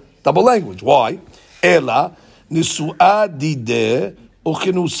double language. Why? Ela nisu'ah dide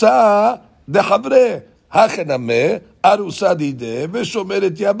uchinusa dehavre hachaname arusa dide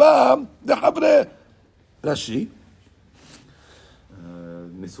v'shomeret yabam dehavre. Rashi.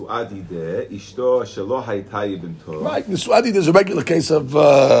 Right, Nisu'adi is a regular case of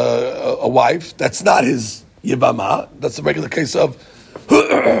a wife. That's not his Yibama. That's a regular case of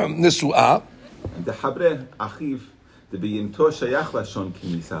Nisu'ah.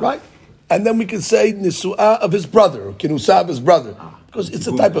 Right. And then we can say Nisu'ah of his brother, or Kinusa of his brother. Because it's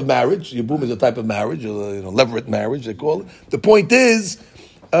a type of marriage. Yibum is a type of marriage, levirate marriage, they call it. The point is,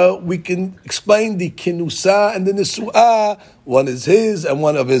 we can explain the kinusa and the nisu'ah. One is his, and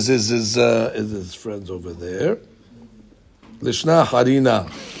one of his is his friends over there. Lishna harina.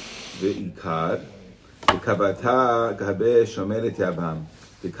 Ve'ikar, v'kavata gabe shomeret yabam,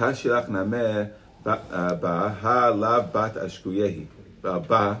 v'kashilach nameh ba ha lav bat ashkuyehi, ba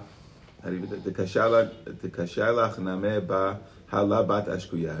v'kashalach nameh ba. Now,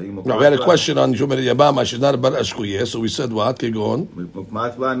 we had a question on Shomeret Yabam. She's not about Ashkuyeh, so we said what? Kegon.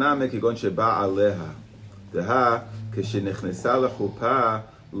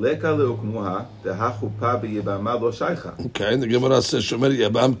 Okay, and the Gemara says Shomeret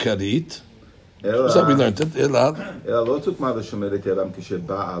Yabam Karit. So we learned it.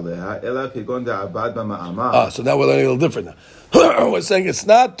 So now we're learning a little different now. We're saying it's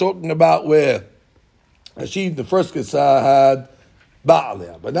not talking about where she, the first Kisa, had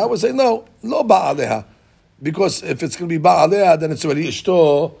Ba'aleha. But now we're saying, no Ba'aleha. Because if it's going to be Ba'aleha, then it's already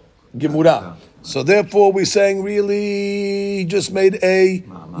Ishto Gemura. So therefore, we're saying, really, he just made a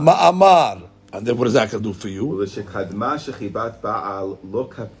Ma'amar. And then what is that going to do for you?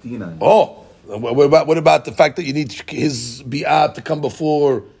 Oh, what about the fact that you need his Bi'ah to come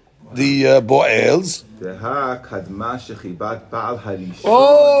before the Bo'els?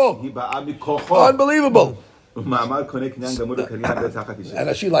 Oh, unbelievable. And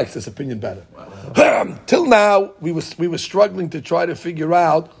she likes this opinion better. Till now, we were struggling to try to figure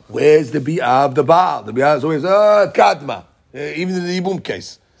out where's the bi'ah of the Baal. The bi'ah is always kadma, even in the Yibum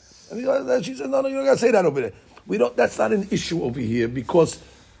case. And she said, no, you don't got to say that over there. We don't. That's not an issue over here because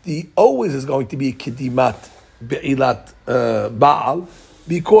the always is going to be Kedimat Be'ilat Baal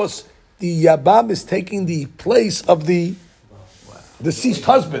because the Yabam is taking the place of the deceased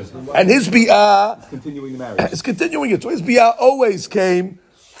husband. And his Bi'ah continuing the marriage. is continuing it. So his Bi'ah always came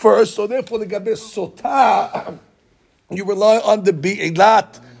first. So therefore the Gabe Sotah, you rely on the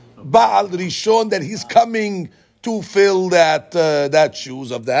Be'ilat Baal Rishon that he's coming to fill that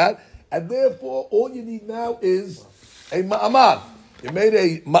shoes of that. And therefore all you need now is a Ma'amad. You made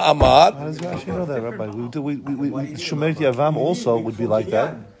a Ma'amad. How does Rashi know that, Rabbi? Shomeret Yavam also would be like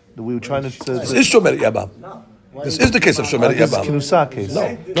that. We were trying to... This is Shomeret Yavam. This is the case of Shomeret This is Yavam. Kinusa case.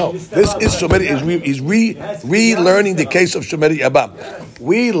 No. This is Shomeret. He's relearning the case of Shomeret Yavam.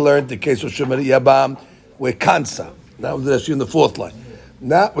 We learned the case of Shomeret Yavam with Kansa. Now that's in the fourth line.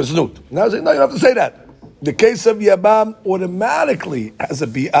 Now was Nut. Now no, you don't have to say that. The case of Yabam automatically has a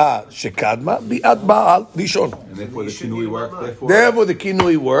bi'ah shekadma, bi'at Baal Rishon. And therefore the kinui worked. Therefore the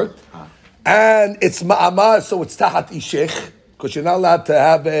kinui worked. And it's ma'amar, so it's tahat ishech. Because you're not allowed to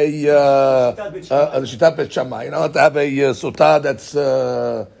have a shitat bet shammai. You're not allowed to have a sotah that's,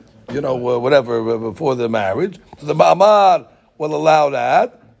 whatever, before the marriage. So the ma'amar will allow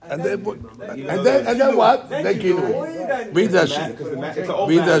that. And then what? Then kinui. Read that sheet.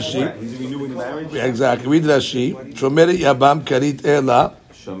 Read that sheet. He's renewing the marriage. Exactly. Read that sheet. Shomeret Yabam Karit Ela.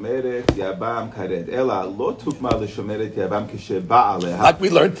 Shomeret Yabam Karet Ela Lo Tukma LeShomeret Yabam Kisheba Aleha. Like we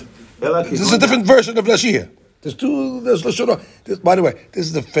learned. This is a different version of Rashi here. There's Lashonot. By the way, this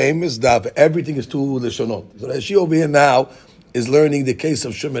is the famous daf. Everything is two Lashonot. So Rashi over here now is learning the case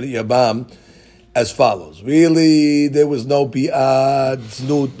of Shomeret Yabam as follows. Really, there was no bi'ad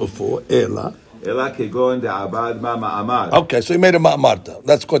znut before. Ela. Ela kegon de'abad ma ma'amad. Okay, so he made a ma'amarta.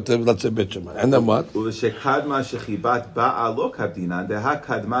 That's a bit. And then what? Uleshekadma shechibat ba'al lo kabdinan deha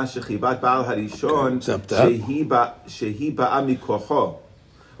kadma shechibat ba'al harishon Except that. shehi ba'a mikocho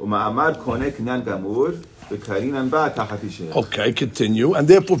u'ma'amad koneh kinyan gamur v'karinan ba'a tachat ishech. Okay, continue. And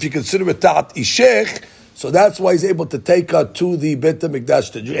therefore, if you consider it ta'at ishech, so that's why he's able to take her to the Bet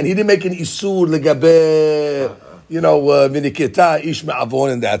HaMikdash to drink. And he didn't make an isur legabe, viniketa ish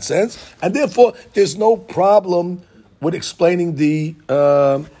me'avon in that sense. And therefore, there's no problem with explaining the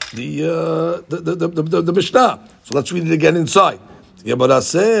Mishnah. So let's read it again inside. Gemara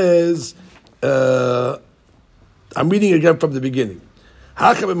says, I'm reading again from the beginning.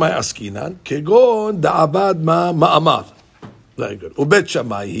 Hakam my askinan kegon da'abad ma'amar. Very good. Ubet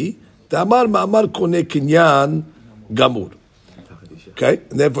Shammai. Amar ma'amar koneh kinyan gamur. Okay,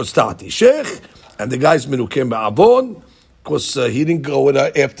 and therefore start sheikh, and the guy's menukem ba'avon, because he didn't go with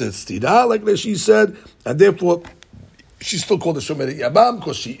her after stira, like she said, and therefore she's still called a Shomeret Yabam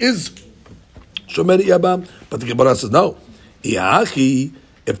because she is Shomeret Yabam. But the Gemara says no. Iachi,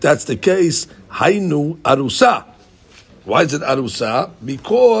 if that's the case, Hainu Arusa. Why is it Arusa?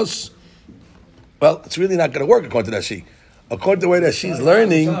 Because, well, it's really not going to work according to Rashi. According to the way that she's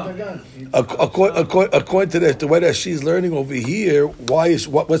learning, according to the way that she's learning over here, what's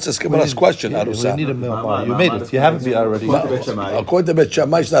the Gemara's question? Arusa. We need a milmar. You made it. You haven't been already. According to Bet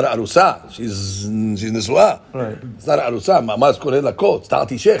Shammai, she's not an Arusa. She's Nisua. Right. It's not an Arusa. Mama's Koreh Lakot. It's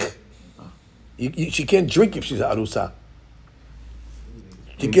Ta'ati Sheikh. She can't drink if she's an Arusa.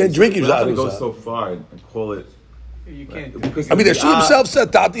 She can't drink if she's an We're not going to go Arusa. so far and call it. You can't. Because I mean, she himself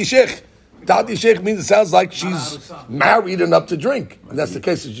said Ta'ati Sheikh. Ta'ati Sheikh means it sounds like she's married enough to drink. And that's the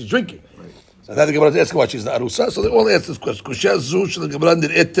case that she's drinking. So now the Gemara is asking why she's an Arusa. So they all ask this question. Kushya zu shel Gemara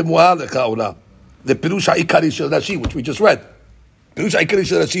nir'et temuah lechaura. The Pirush ha'ikari shel Rashi, which we just read. Pirush ha'ikari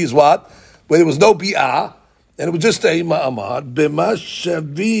shel Rashi is what? Where there was no bi'ah, and it was just a ma'amad. B'ma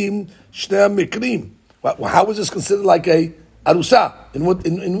shavim shnei mikrim. How was this considered like a Arusa?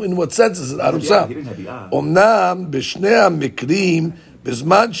 In what sense is it Arusa? He didn't have bi'ah. Omnam b'shnei mikrim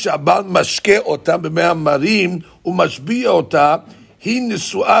בזמן שהבעל משקה אותה במי המרים ומשביע אותה, היא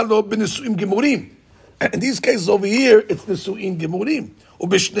נשואה לו בנישואים גמורים. In these cases over here, it's נישואים גמורים.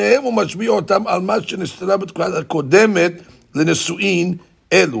 ובשניהם הוא משביע אותם על מה שנשתנה בתקופה הקודמת לנישואים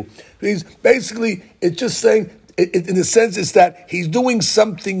אלו. Basically, it's just saying, in a sense, it's that he's doing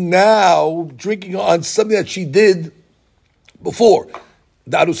something now, drinking on something that she did before.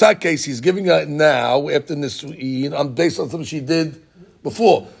 The Arusa case, he's giving her now, after Nisu'in, based on something she did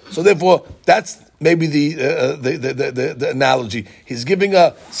before. So therefore, that's maybe the analogy. He's giving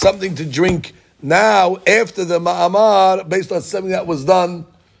her something to drink now, after the Ma'amar, based on something that was done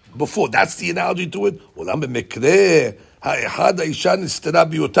before. That's the analogy to it.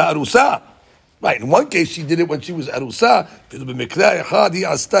 Right, in one case she did it when she was Arusa.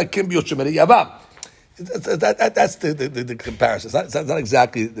 That's the comparison. It's not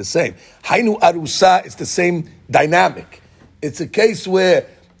exactly the same. Hainu arusa, it's the same dynamic. It's a case where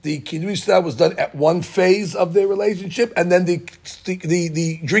the kinui star was done at one phase of their relationship, and then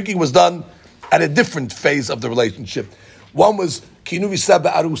the drinking was done at a different phase of the relationship. One was kinui star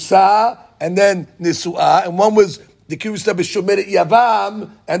arusa, and then nisu'ah, and one was the kinui star b'shomeret yavam,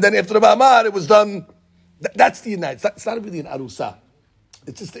 and then after the ma'amar, it was done. That's the united. It's not really an arusa.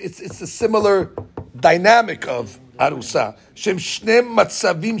 It's just it's a similar dynamic of arusa. Shem shnem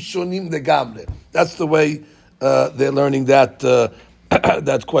matzavim shonim legamre. That's the way they're learning that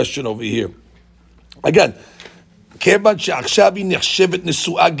that question over here. Again, kevan she'achshav hi nechshevet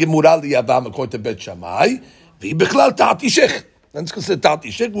nesu'a gemura liyavam according to Bet Shammai, v'hi bechlal ta'at ishech. And it's considered ta'at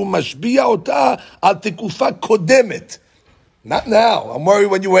ishech, u'mashbiya ota al tekufa kodemet. Not now. I'm worried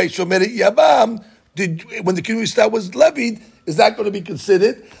when you were shomeret yavam. When the kinui star was levied, is that going to be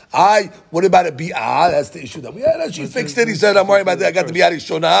considered? What about a bi'ah? That's the issue that we had. She fixed it. He said, I'm worried about that. I got the bi'ah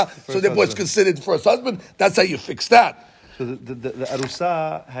shona. So therefore it's considered first husband. That's how you fix that. So the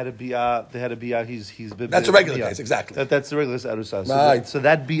arusa had a bi'ah. They had a bi'ah. He's that's a regular case, exactly. That's the regular arusa. So, right. So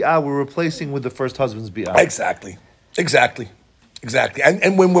that bi'ah we're replacing with the first husband's bi'ah. Exactly.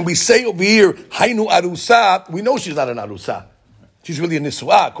 And when we say over here, Hainu arusa, we know she's not an arusa. She's really a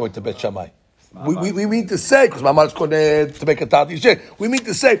nisu'ah according to Bet Shammai. We mean to say, because Mamar is going to make a tati shek, we mean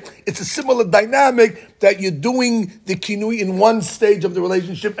to say it's a similar dynamic that you're doing the kinui in one stage of the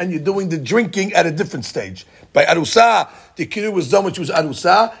relationship and you're doing the drinking at a different stage. By arusa, the kinui was done when she was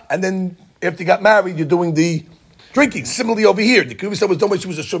arusa, and then after you got married, you're doing the drinking. Similarly over here, the kinui was done when she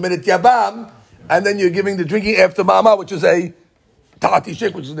was a shomeret yavam, and then you're giving the drinking after mama, which is a Ta'ati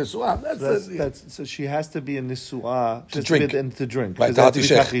shek, which is nisu'ah. So she has to be a nisu'ah to drink. And to drink. Right, Ta'ati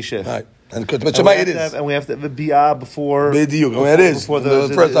shek. Right. And Bet Shammai it is. And we have to have a bi'ah before. It is. Before the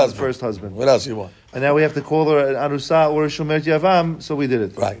first husband. What else you want? And now we have to call her an arusa or a shomeret yavam, so we did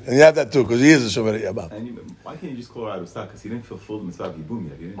it. Right. And you have that too, because he is a shomeret yavam. And why can't you just call her arusa? Because he didn't fulfill the mitzvah of yibum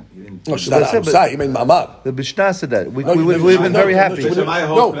yet. He didn't. No, she's not arusa. He made mamar. The Mishnah said that. We've been very happy.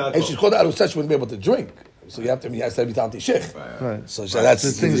 No, and she's called arusa, she wouldn't be able to drink. So you have to be Tanti Sheikh. Right. So that's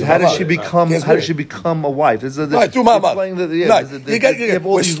the thing. How does she become a wife? Right, through Mama.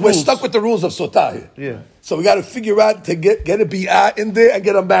 We're stuck with the rules of Sotah. Yeah. So we got to figure out to get a bi'ah in there and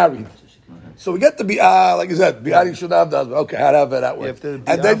get them married. So we get the bi'ah, like you said, bi'ah you should have the husband. Okay, how do that work?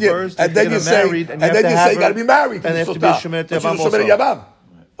 And then you say you got to be married. And they have to be Shomeret Yavam.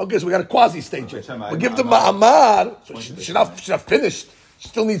 Okay, so we got a quasi stage. We give them ma'amar. So she's not finished. She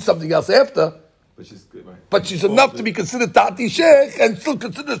still needs something else after. But she's good, right? But she's enough to be considered Tati Sheikh and still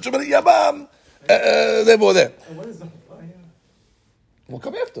considered Shomeret Yavam. There. What is the huppah? We'll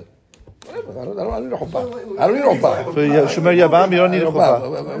come after. Whatever. I don't need a huppah. I don't need a huppah. For Shomeret Yavam, you don't need a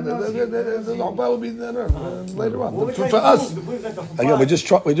huppah. The huppah will be later on. For us, again,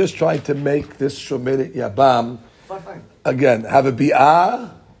 we're just trying to make this Shomeret Yavam, again, have a bi'ah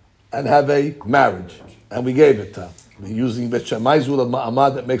and have a marriage. And we gave it to her. We're using Bet Shammai's rule of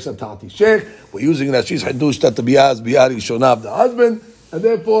ma'amad that makes a Tati Sheikh. We're using that she's hadush that the bi'ah is bi'ah rishonah of the husband, and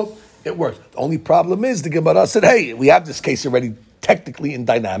therefore it works. The only problem is the Gemara said, hey, we have this case already technically in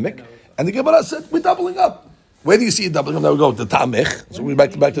dynamic, and the Gemara said, we're doubling up. Where do you see it doubling up? Now we go to Ta'amech. So we're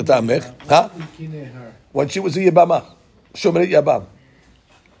back to Ta'amech. Huh? When she was a Yabama. Shomeret Yabam.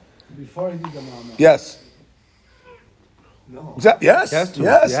 Before he did the mama. Yes. No. Yes. Has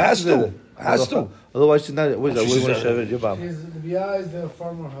to. Otherwise, she's not. The bi'ah is the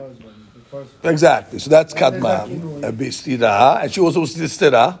former husband. Exactly. So that's kadma, bistira, and she also was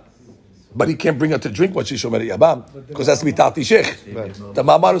stira, but he can't bring her to drink when she's shomeret yabam because that's to be tati sheikh. Right. The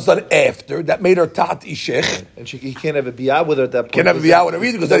mamar was done after that made her tati sheikh, and he can't have a bi'ah with her at that point. Can't have a bi'ah with her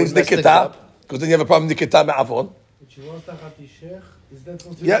either because then he's nikita. Because then you have a problem nikita me'avon. But she was tati sheikh. Is that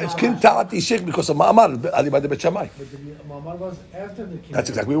considered? Yeah, it's kin tati sheikh because of mamar ali by the Bet Shammai. But the mamar was after the kin. That's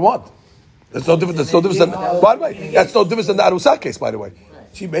exactly what we want. That's no different. Than by the way. That's no different than the arusa case. By the way,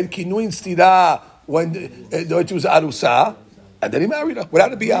 she made kinuin stira when she was arusa, and then he married her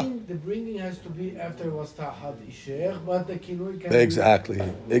without a biyah. The bringing has to be after it was tahad ishech, but the kinuin can. Exactly.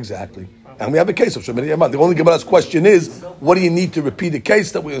 And we have a case of Shomeret Yavam. The only Gemara's question is, what do you need to repeat a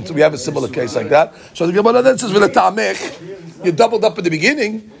case that we have a similar case like that? So the Gemara then says, "V'letamech, you doubled up at the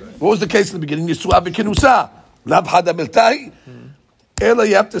beginning. What was the case in the beginning? Yisuah b'kinusa, lav hada miltai." Ela,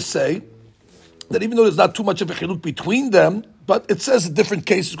 you have to say that even though there's not too much of a chiluk between them, but it says different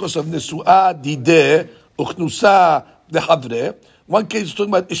cases because of nisu'ah dideh, uchnusa dehavre. One case is talking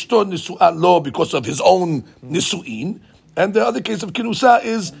about ishtor nisu'ah lo because of his own nisu'in, and the other case of kinusa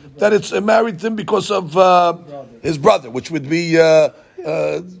is that it's married to him because of his brother, which would be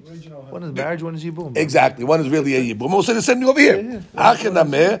One is marriage, one is yibum. Exactly. One is really a yibum. We'll say the same thing over here.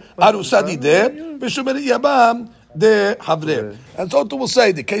 Achenameh, arusa dideh, b'shumer yabam de havre. And so we'll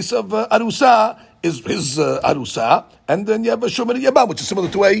say the case of arusa is his arusa, and then you have a shumer yabam, which is similar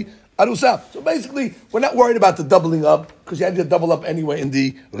to a arusa. So basically, we're not worried about the doubling up, because you had to double up anyway in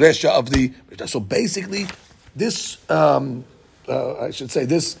the resha of the Mishnah. So basically, this, I should say,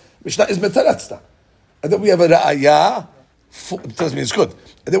 this Mishnah is metaretzta. And then we have a ra'ayah, it tells me it's good.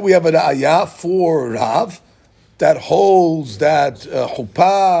 And then we have a ra'ayah for Rav, that holds that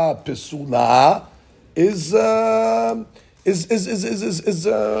chuppah pesula is what's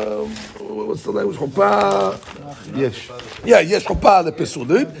the language? Chuppah. Yes. Yeah, yes, chuppah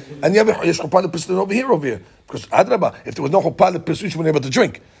lepesulim, and you have yes chuppah lepesulim over here. Because adrabah, if there was no chuppah lepesulim, she wouldn't be able to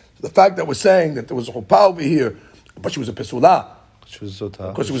drink. So the fact that we're saying that there was a chuppah over here, but she was a pesula, She was a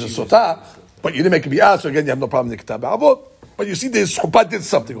sotah. because she was a sotah, but you didn't make a bi'ah, so again you have no problem in the kitab ba'avot. But you see, this chuppah did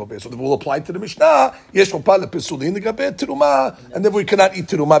something over here, so the rule applied to the Mishnah. Yes, chuppah lepesulim, the gabeh teruma, and then we cannot eat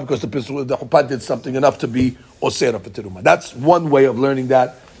teruma because the chuppah did something enough to be osera for teruma. That's one way of learning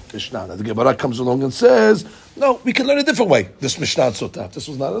that Mishnah. Now the Gemara comes along and says, no, we can learn a different way. This Mishnah in Sotah. If this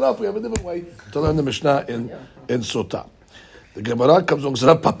was not enough, we have a different way to learn the Mishnah in Sotah. The Gemara comes along and says,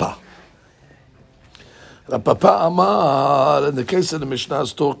 Rav Papa. Rav Papa Amar, in the case of the Mishnah,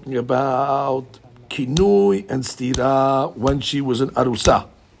 is talking about kinui and stira when she was an arusa.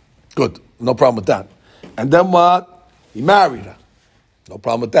 Good, no problem with that. And then what? He married her. No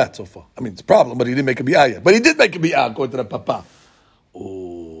problem with that so far. I mean, it's a problem, but he didn't make a bi'ah yet. But he did make a bi'ah, according to Rav Papa.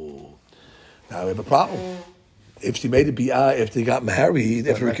 Oh, now we have a problem. If she made a bi'ah after they got married,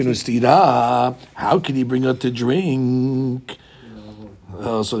 after kinui stira, how can he bring her to drink?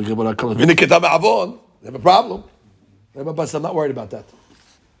 So the Gemara comes, they have a problem. But I'm not worried about that.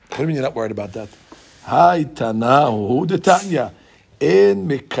 What do you mean you're not worried about that? Hi Tanahu the Tanya. En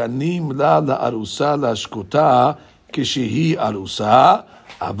mekanim la arusa la shkota kishihi arusa,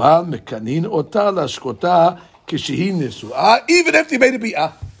 aval mekanin ota la shkota kishihi nesuah. Even if they made a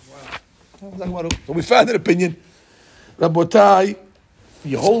bi'ah. So we found an opinion. Rabotai,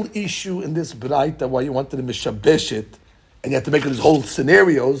 the whole issue in this braita, why you wanted to mishabesh it, and you had to make it these whole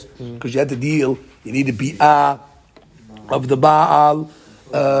scenarios, because you had to deal, you need a bi'ah of the Baal,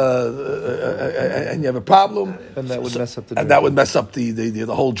 and you have a problem. And that would mess up the and that would mess up the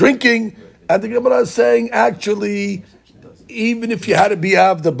whole drinking. And the Gemara is saying, actually, even if you had a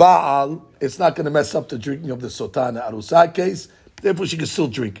bi'ah of the Baal, it's not going to mess up the drinking of the Sotana Arusa case. Therefore, she can still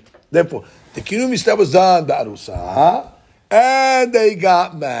drink. Therefore, the kinui that was done, the Arusa, and they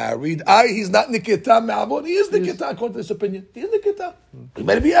got married. He's not Nikita Ma'avon. He is Nikita, according to this opinion. He is Nikita. He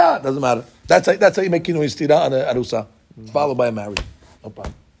made a bi'ah. Doesn't matter. That's how you make kinui stira on a Arusa. It's followed by a marriage. No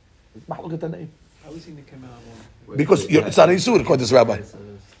problem. Look at the name. How is he Nikita Ma'avon? Because it's not an Isur, according to this rabbi. He's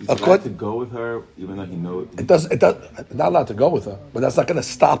allowed to go with her, even though he knows. It does. Not allowed to go with her, but that's not going to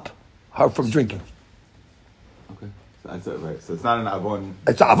stop her from drinking. Okay, so that's it, right? So it's not an avon.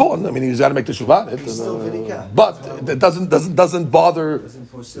 It's avon. I mean, he's got to make the shuvah. He's still vidika. But it doesn't bother the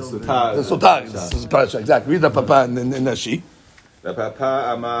sotah. This is parasha, exactly. Read the papa and Nashi. The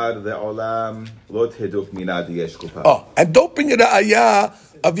papa amar the olam lo teheduk mina yesh chuppah. Oh, and don't bring it ayah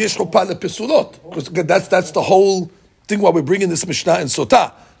of yesh chuppah lepesulot, because that's the whole thing why we're bringing this Mishnah in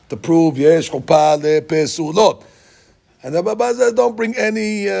Sotah to prove yesh chuppah lepesulot. And the Baba says, don't bring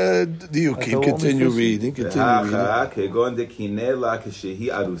any diukim. Continue reading. Good.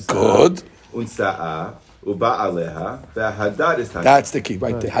 That's the key,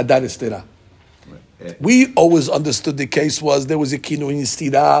 right there. Hadar istira. We always understood the case was there was a kinui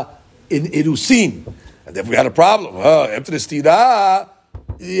istira in Irusin. And if we had a problem, after the istira,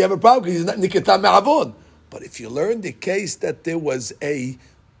 you have a problem because he's not nikita me'avon. But if you learn the case that there was a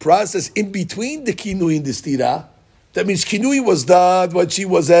process in between the kinui and the istira, that means kinui was done when she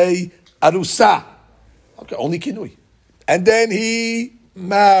was a arusa. Okay, only kinui. And then he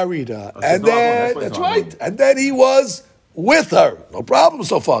married her. And then, that's right. And then he was with her. No problem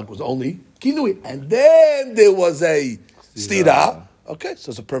so far. It was only kinui. And then there was a stira. Okay, so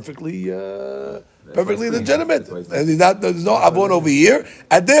it's a perfectly legitimate. And there's no avon over here.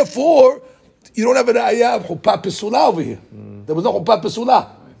 And therefore, you don't have an ayah of chuppah pesula over here. There was no chuppah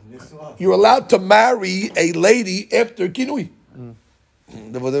pesula. You're allowed to marry a lady after kinui.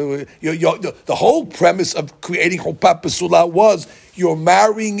 The whole premise of creating chuppah pesula was you're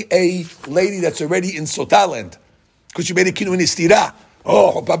marrying a lady that's already in Sotah land because you made a kinui in istira.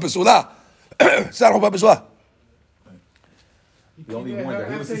 Oh, chuppah pesula. It's not chuppah pesula. He only warned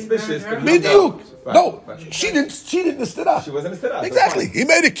her. He was suspicious. But he Bidiyuk. Right, No, right. she didn't nistira. She wasn't a stira. Exactly. He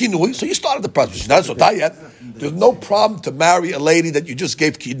made a kinui, so you started the process. She's not sotah yet. There's no problem to marry a lady that you just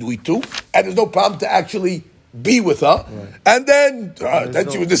gave kinui to, and there's no problem to actually be with her. Right. And then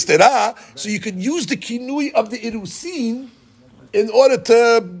she was nistira, so you could use the kinui of the irusin in order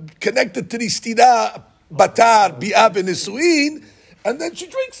to connect it to the stira batar bi'ah v'nisuin, and then she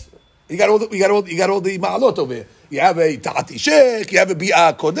drinks. You got all the ma'alot over here. You have a ta'ati sheikh, you have a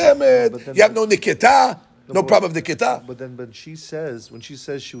bi'ah kodemet, you have no niketa, no problem with niketa. But then when she says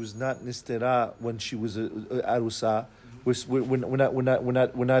she was not nistera when she was a arusa,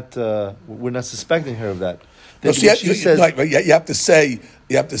 we're not suspecting her of that. No, so you have to say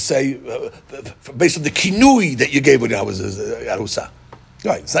based on the kinui that you gave when I was arusa.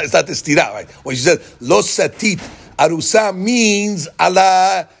 Right, it's not the stira, right? When she said lo satit arusa means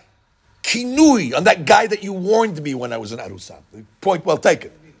ala kinui, on that guy that you warned me when I was in arusa. Point well taken.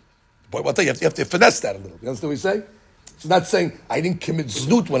 Point well taken. You have to finesse that a little. You understand what he's saying? She's not saying I didn't commit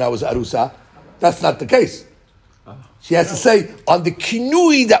znut when I was arusa. That's not the case. She has to say on the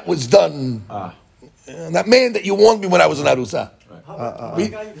kinui that was done. That man that you warned me when I was in arusa.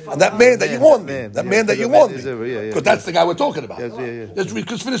 That man that you warned me. That man that you warned me. Because that's the guy we're talking about. Let's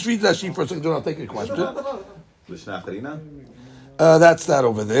finish reading that sheet for a second. I'll take a question. That's that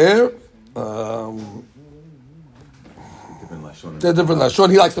over there. They're different lashon.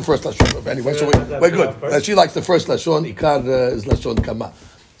 He likes the first lashon. Anyway, so we're good. She likes the first lashon. Ikar is lashon kama.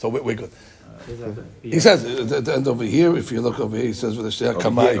 So we're good. He says at the end over here. If you look over here, he says with the sheh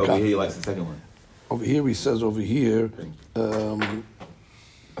kama ikar. Over here, he likes the second one. Over here, he says over here. Okay,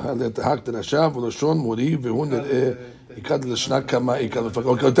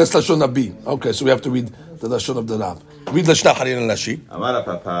 that's lashon nabi. Okay, so we have to read the lashon of the Rab. Read lashon Harin and Lashi.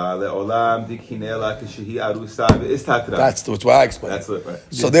 That's what I explained. That's it, right?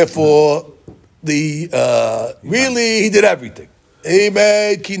 So therefore, really he did everything. He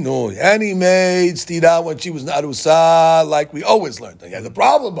made kinui and he made stira when she was narusa, like we always learned. He has a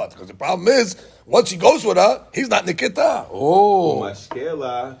problem, but because the problem is once he goes with her, he's not nikita. Oh, that's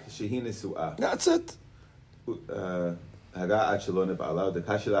it. That's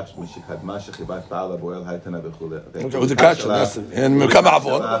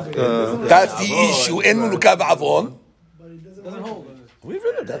the issue. In Menukav Avon. We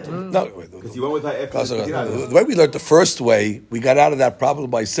read that. No, because you went with her after the way we learned the first way, we got out of that problem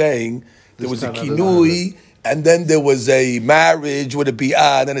by saying there was a kinui, and then there was a marriage with a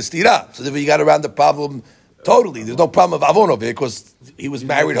bi'ah, and then a stira. So therefore you got around the problem totally. There's no problem of Avon over here because he was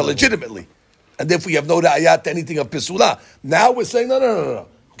married her legitimately. And therefore you have no ra'ayat to anything of pisula. Now we're saying, no.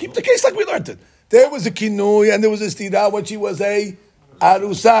 Keep the case like we learned it. There was a kinui and there was a stira when she was a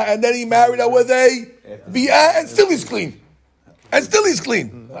arusa, and then he married her with a bi'ah, and still he's clean. And still he's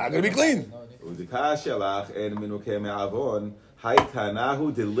clean. Not going to be clean. Like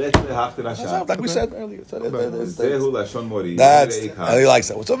we said earlier. That's, he likes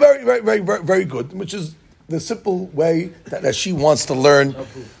that. So very, very, very, very, very good, which is the simple way that she wants to learn.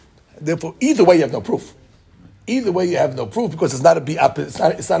 Therefore, either way you have no proof. Either way you have no proof because it's not a bi'ah,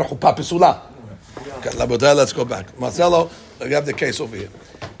 it's not a chuppah pisula. Okay, let's go back. Marcelo, we have the case over here.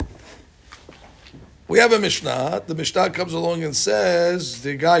 We have a Mishnah. The Mishnah comes along and says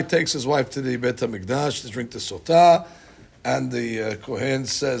the guy takes his wife to the Beit HaMikdash to drink the sotah, and the Kohen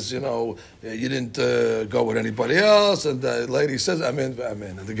says, you didn't go with anybody else, and the lady says, Amen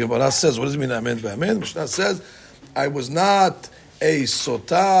v'amen. And the Gemara says, what does it mean, Amen v'amen? The Mishnah says, I was not a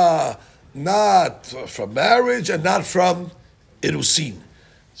sotah, not from marriage and not from irusin.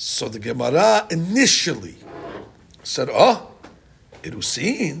 So the Gemara initially said,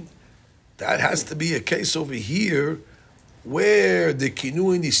 irusin? That has to be a case over here where the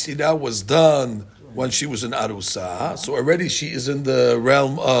kinui nistira was done when she was an arusa. So already she is in the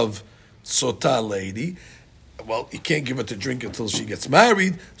realm of sotah lady. Well, he can't give her to drink until she gets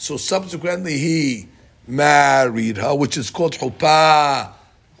married. So subsequently he married her, which is called chuppah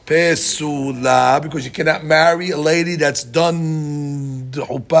pesula, because you cannot marry a lady that's done the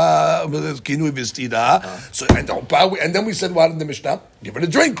chuppah kinui v'stira. So and the chuppah, and then we said what in the Mishnah? Give her a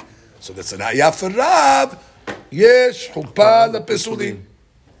drink. So that's an ayah for Rav. Yes, chuppah lepesulim.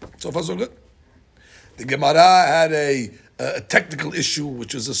 So far so good. The Gemara had a technical issue,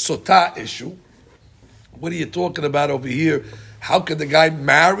 which is a sotah issue. What are you talking about over here? How can the guy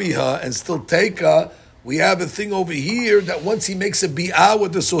marry her and still take her? We have a thing over here that once he makes a bi'ah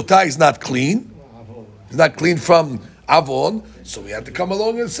with the sotah, he's not clean. He's not clean from avon. So we have to come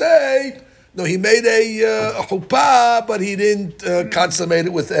along and say, no, he made a chuppah, but he didn't consummate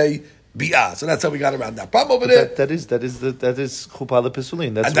it with a bi'ah. So that's how we got around that problem over there. That is chuppah lepesulin.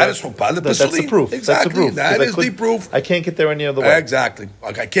 And that is chuppah lepesulin. That's the proof. Exactly. That's the proof. That is the proof. I can't get there any other way. Exactly.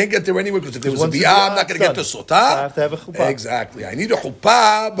 Like, I can't get there anywhere because if there was a once the bi'ah, I'm not bi'ah, going to get to it's sotah. done. I have to have a chuppah. Exactly. I need a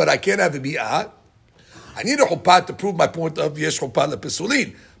chuppah, but I can't have a bi'ah. I need a chuppah to prove my point of yesh chuppah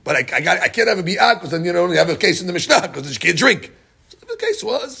lepesulin. But I can't have a bi'ah because then you only have a case in the Mishnah because you can't drink. So the case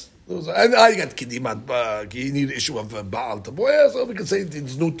was. And I got kidimat, you need an issue of Baal to boy, so we can say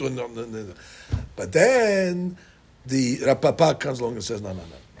it's new to. But then the Rav Papa comes along and says, no.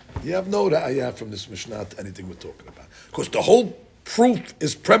 You have no ra'ayah from this Mishnah to anything we're talking about. Because the whole proof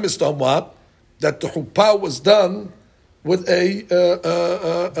is premised on what? That the chuppah was done with a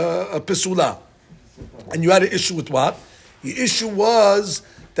pesula. And you had an issue with what? The issue was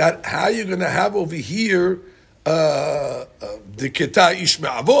that how you're going to have over here the Keta Ish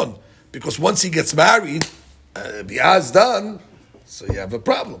Me'avon, because once he gets married, Bi'ah is done, so you have a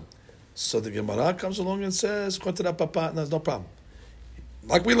problem. So the Gemara comes along and says, Papa, there's no problem.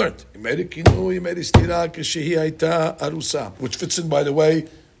 Like we learned, he made a kinu, he made a stira, kishehi aita arusa, which fits in, by the way,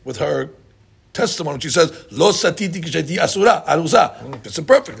 with her testimony. She says, Lo satiti kisheti asura, arusa. Fits in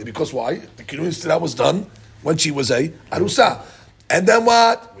perfectly, because why? The kinu and stira was done when she was a arusa. And then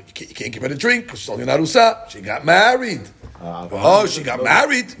what? You can't give her a drink because she's only an arusa. She got married. She got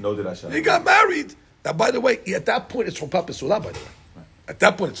married. No dirasha. He got married. Now, by the way, at that point, it's chuppah pesula, by the way. At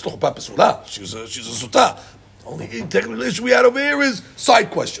that point, it's still chuppah pesula. She's a sutah. Only technical issue we had over here is side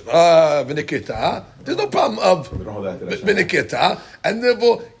question. V'niketa. There's no problem of v'niketa. And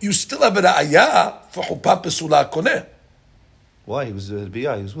therefore, you still have a ra'ayah for chuppah pesula koneh. Why? He was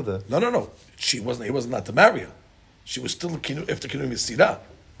biyah. He was with her. No. He wasn't not to marry her. She was still kinu after kinu misira.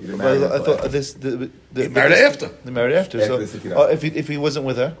 I thought He married her after. They married after. So if he wasn't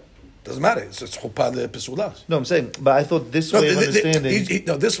with her, doesn't matter. It's chuppah the pesula. No, I'm saying, but I thought this way of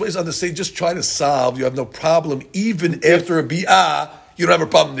understanding. This way is understanding. Just try to solve. You have no problem even after a bi'ah. You don't have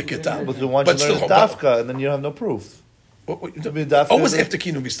a problem with the kitab. But once you learn dafka, and then you have no proof. Always after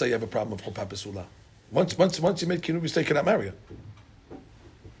kinu b'stay, you have a problem with chuppah pesula. Once you make kinu b'stay, you cannot marry her.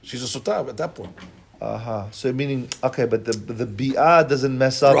 She's a sotah at that point. So meaning, okay, but the bi'ah doesn't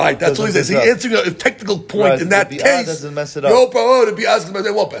mess up. Right, that's what he says. He's answering a technical point right, in that the case. Doesn't mess it up. No problem. The bi'ah they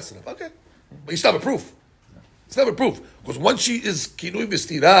won't mess it up. Okay, but you still have a proof. It's never proof because once she is kinui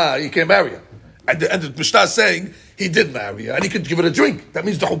v'stira, you can't marry her. And the Mishnah is saying he did marry her and he could give her a drink. That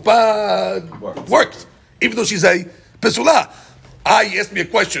means the chuppah worked, even though she's a pesula. He asked me a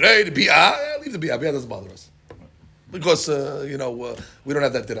question. Hey, the bi'ah, leave the bi'ah. Bi'ah doesn't bother us because we don't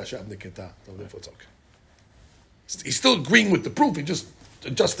have that dirasha of niketa, so therefore it's okay. He's still agreeing with the proof. He's just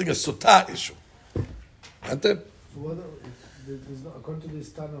adjusting a sotah issue. And then, so what, according to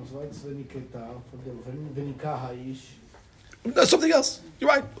this Tana, what's v'niketa for the v'nikah ha'ish? No, something else. You're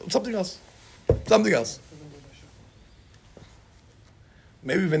right. Something else.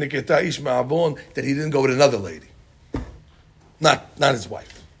 Maybe v'niketa ish ma'avon that he didn't go with another lady, not his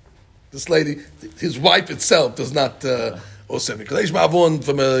wife. This lady, his wife itself does not osem because ish ma'avon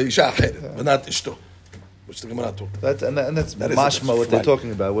from a isha acheret, but not ishto. Which the Gemara talked about. That's mashma what they're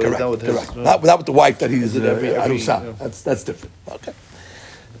talking about. Correct. With his, not with the wife that he's every arusa. That's different. Okay.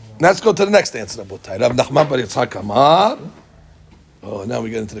 Now let's go to the next answer, Rabotai. Rav Nachman bar Yitzchak Amar. Oh, now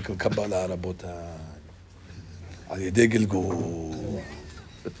we get into the Kabbalah, Rabotai. Al Yedei Gilgul.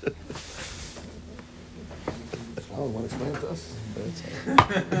 Oh, want to explain to us?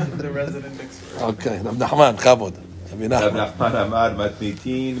 The resident expert. Okay, Rav Nachman, Chavod.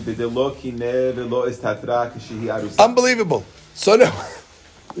 Unbelievable. So now,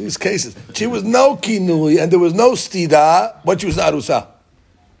 these cases, she was no kinui and there was no stida, but she was arusa.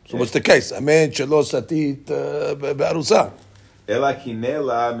 So what's the case? Amen. Shelo satit be'arusa. Ela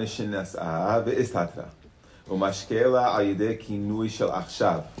kinela mishenas'a ve'istatra. Umashkela al yedei kinui shel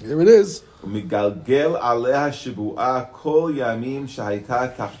achshav. Here it is. ומגלגל עליה שבועה כל ימים שהייתה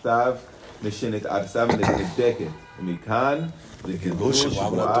תחתיו משנת ארסה ונדקת. ומכאן לגלגול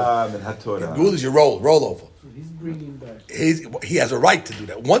שבועה מן התורה. Gilgul is your roll over. So he's bringing back. He has a right to do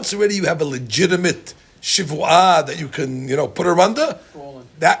that. Once already you have a legitimate shivu'ah that you can, put her under.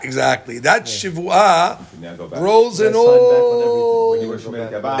 That shivu'ah rolls in all.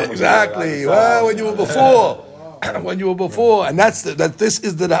 Exactly. Well, when you were before. And this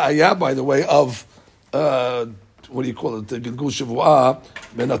is the ra'ayah, by the way, of what do you call it? The Gilgul Shavu'ah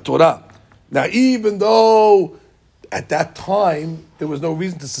ben Torah. Now, even though at that time, there was no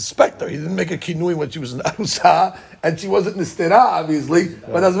reason to suspect her. He didn't make a kinui when she was an arusa, and she wasn't nistera, obviously,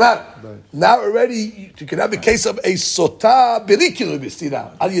 but it doesn't matter. Now already, you can have a case of a sota bili kinui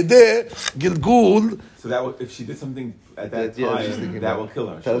b'stira. Al yedeh gilgul. So that will, if she did something at that time, that will kill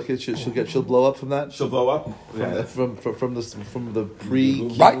her. She'll blow up from that. She'll blow up From the pre.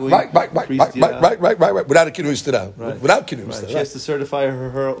 Right. Without a kinui b'stira. Without kinui b'stira. She has to certify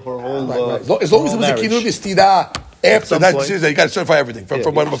her whole. As long as it was a kinui b'stira after that, you got to certify everything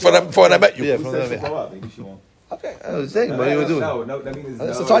from when I met you. Yeah, Who says she'll blow up? Maybe she won't. Okay. I was saying, what are you doing? No, that means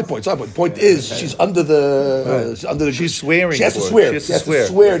That's the side point. Point is, she's under the. She's swearing. She has to swear. She has to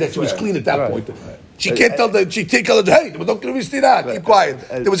swear that she was clean at that point. She can't tell the. She can't tell the. Hey, don't keep quiet.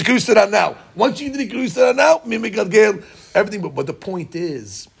 There was a kirustira now. Once you did a kirustira now, mimik galgel, everything. But the point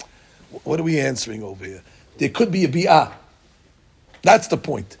is, what are we answering over here? There could be a bi'ah. That's the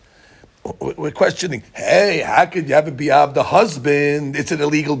point. We're questioning, hey, how could you have a bi'ah of the husband? It's an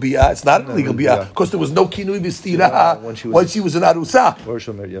illegal bi'ah. It's not an illegal bi'ah because there was no kinui b'stira when she was an arusa.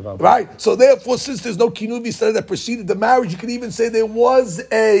 Right? So therefore, since there's no kinui b'stira that preceded the marriage, you could even say there was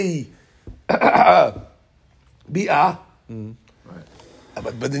a bi'ah. Right.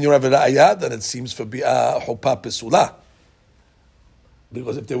 But then you have an ayah, then it seems for bi'ah hupa pesula.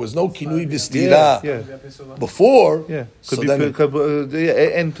 Because if there was no kinui b'stira before, Could so be then and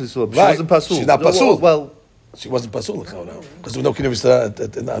pasul. She right. wasn't pasul. She's not pasul. Well, she wasn't pasul. No, because there was no kinui b'stira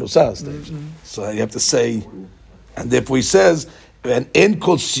in the arusa stage. So you have to say, and therefore he says, and en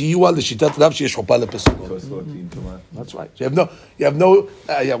kol siyua l'shitat Rav sheyesh chuppah lepesul. That's right. You have no.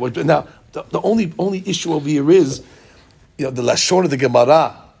 Now the only issue over here is, the lashon of the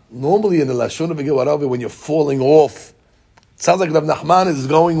Gemara. Normally in the lashon of the Gemara, when you're falling off. Sounds like Rav Nachman is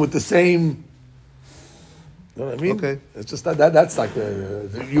going with the same. You know what I mean? Okay. It's just that's like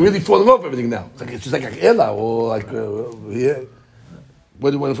you're really falling off everything now. It's just like Ella or like here.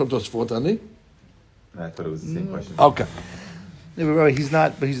 Where do you went from Tosfot, Ani? I thought it was the same question. Okay. Yeah, but right, he's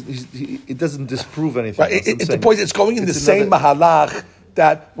not. But it doesn't disprove anything. Right. The point is, it's going in the same mahalach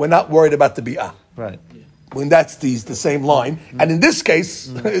that we're not worried about the bi'ah. Right. When that's the same line, and in this case,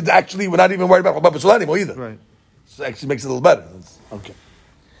 it's actually we're not even worried about Chuppah Pesul anymore either. Right. So it actually makes it a little better. Okay.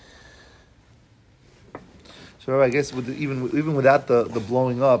 So I guess even without the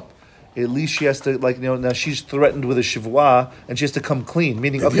blowing up, at least she has to now she's threatened with a shivua and she has to come clean.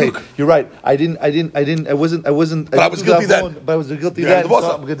 Meaning, okay, you're right. I wasn't. But I was guilty then. But I was guilty Yeah, then. divorce So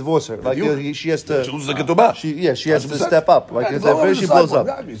her. I'm gonna divorce her. Like she has to. She loses the ketubah. She has to 100%. step up. Like if she blows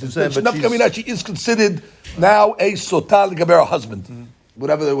up. She is considered now a sota l'gaber her husband.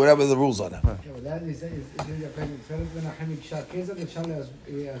 Whatever the rules are now. that is פרק מנחם הקשה, כיצד אפשר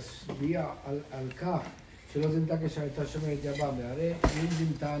להצביע על כך שלא זינתה כשהייתה שומרת יבם, והרי אם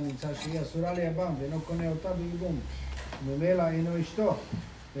זינתה נמצא שהיא אסורה ליבם ואינו קונה אותה ביבום, וממילא אינו אשתו,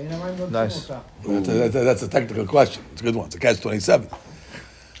 ואין המים נוצרים אותה. That's a technical question. It's a good one. It's a catch-27.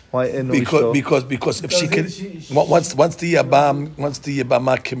 Why no Ishto? Because if she can once the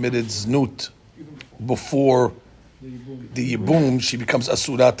Yabama committed znut before the Yibum, she becomes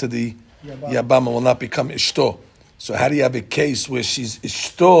asura to the Yabama, will not become Ishto. So how do you have a case where she's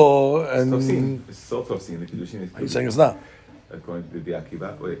Ishto and... It's so Tofsin, the Kiddushin. Are you saying it's not? According to the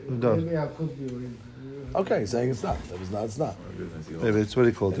Akiva? Wait. No. Okay, he's saying it's not. It's not. Maybe it's what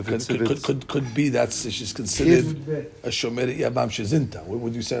he called. Could be that she's considered a Shomeret Yabam Shezinta. What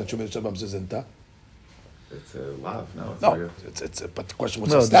would you say a Shomeret Yabam Shezinta? It's a lav, no? No, it's but the question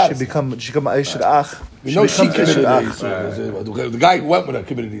was her status. She become Aishat Ach. We know she committed the Yisur. The guy who went with her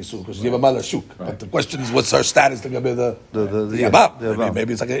committed the Yisur because she gave a mala shuk. But the question is, what's her status to give her the Yabam?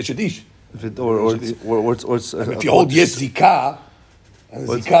 Maybe it's like an Eshedish. If you hold yes Zikah, and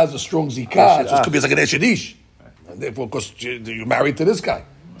Zikah is a strong Zikah, so it could be like an Eshedish. And therefore, of course, you're married to this guy.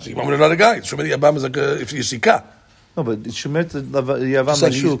 So you went with another guy. So many Yabam is like if you're Zikah. No, but Shemet Yavam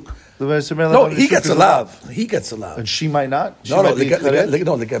Mashuk. No, he gets a lav. He gets a lav. And she might not? No,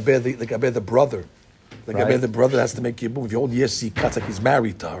 the brother. The brother has to make Yibum. If you hold yes, he cuts like he's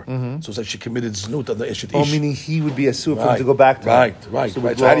married to her. So it's like she committed znut on the Eshet Ish. Meaning he would be a suit for him to go back to her. Right. So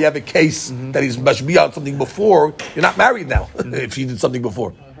how do you have a case that he's mashbi out something before? You're not married now if she did something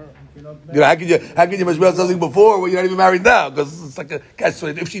before. How can you mashbi out something before when you're not even married now? Because it's like a catch. So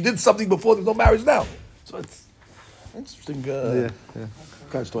if she did something before, there's no marriage now. So it's interesting.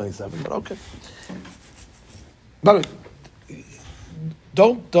 Catch 27, but okay. But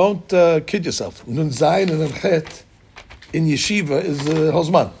don't kid yourself. Nun Zayin and Al-Chet in yeshiva is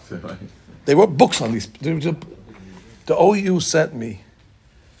Hosman. They wrote books on these. The OU sent me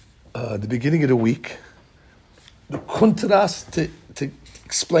the beginning of the week the contrast to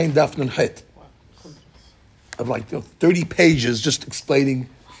explain Daf Nun Chet. of like 30 pages just explaining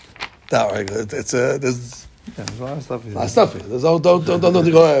that. Right? There's there's a lot of stuff here. a lot of stuff here. There's don't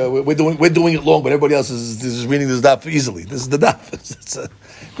go. We're doing it long, but everybody else is reading this daf easily. This is the daf. It's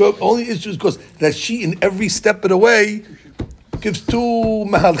only issue is because that she in every step of the way gives two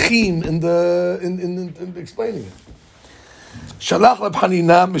mahalchim in explaining it. Shalach Rab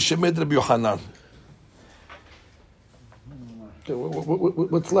Hanina mishemed Rabbi Yochanan. Okay,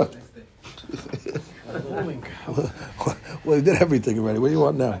 what's left? Well, he did everything already. What do you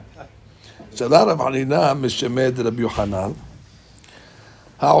want now? Shalach Rab Hanina mishemed Rabbi Yochanan.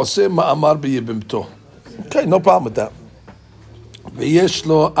 Ha'oseh ma'amar b'yibimto. Okay, no problem with that. V'yesh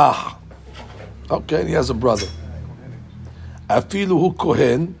lo ach. Okay, he has a brother. Afilu hu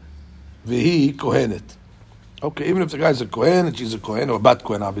kohen, v'hi kohenet. Okay, even if the guy's a kohen and she's a kohen, or a bat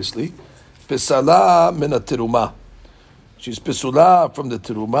kohen, obviously. Pesala min teruma. She's pesula from the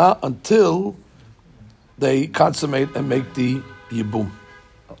teruma until they consummate and make the yibum.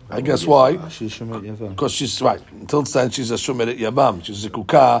 I guess why? Because she's right. Until then, she's a shumeret yabam. She's a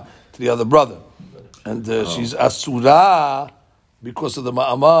kuka to the other brother, and she's asura because of the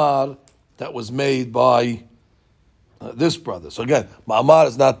ma'amar that was made by this brother. So again, ma'amar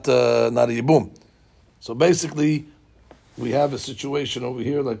is not a yibum. So basically, we have a situation over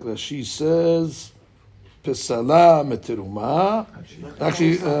here, like she says, pesala meteruma.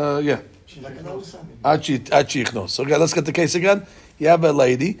 Actually, yeah. Achichno. So again, let's get the case again. You have a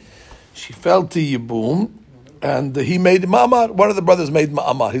lady, she fell to yibum, and he made ma'amar. One of the brothers made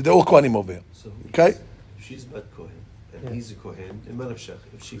ma'amar. They're all kohanim over here. Okay? She's bat kohen, and he's a kohen. In Manavshach,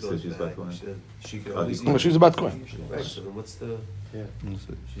 if she goes she's back, bat she could Oh, always she's eat. She's a bat kohen. Right, so then what's the...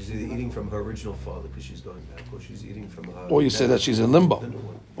 She's either eating from her original father because she's going back, or she's eating from her... Or you say that she's in limbo. the new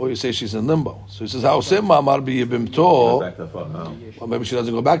one. Or you say she's in limbo. So he says, "Ha'oseh ma'amar b'yibimto." Back to the father. Or maybe she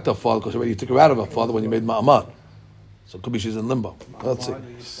doesn't go back to her father because already you took her out of her father when you made ma'amar. So it could be she's in limbo. Let's see.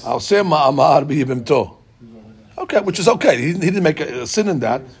 Ha'oseh ma'amar b'yibimto. Okay, which is okay. He didn't make a sin in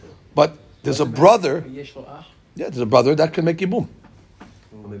that. But there's a brother. Yeah, there's a brother that can make yibum.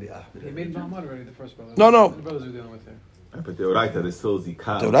 Or maybe Ahmed. He made Muhammad already, the first brother. No. The brothers are dealing with her. But the Oraita, there's still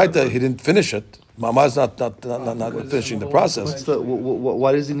Zikah. The right, he didn't finish it. Ma'amar's not finishing the process.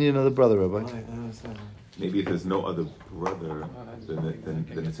 Why does he need another brother, Rabbi? Maybe if there's no other brother, then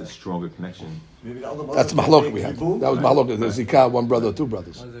it's a stronger connection. That's mahlok we have. That was mahlok. There's zikah, one brother or two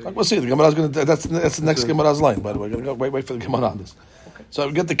brothers. Like we'll see. The Gemara's going to. That's the next Gemara's line. By the way, we're going to wait for the Gemara on this. So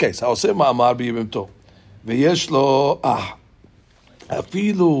we get the case. Ha'oseh ma'amar b'yibimto, v'yesh lo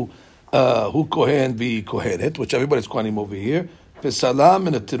afilu hu kohen v'kohenet, which everybody's kohanim over here. V'salam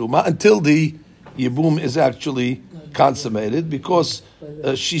and a teruma until the yibum is actually consummated, because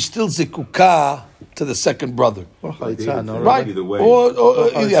she's still zikuka to the second brother. Right? Either way. Or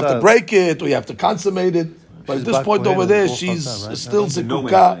either you have to break it or you have to consummate it. But at this point over there, she's still No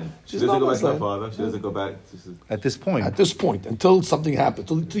zikuka. man. She She's doesn't not go back to her Muslim. father. She doesn't go back. At this point. At this point, until something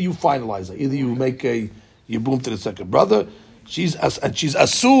happens, until you finalize it, either you make a yibum to the second brother, she's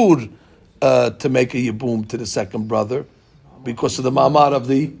asur to make a yibum to the second brother because of the ma'amar of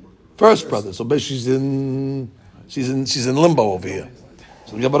the first brother. So basically, she's in limbo over here.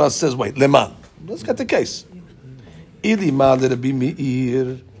 So the Gemara says, wait, leman. Let's get the case. Ilima Rabbi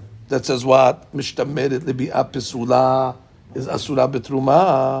Meir, that says what? Mishtameret lebi'a pesula is asura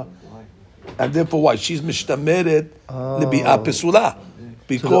betruma. And therefore, why? She's mishtameret lebi'a pesula.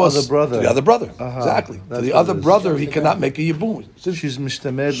 Because to the other brother. Exactly. To That's the what other it is. brother, he cannot make a yibum. She's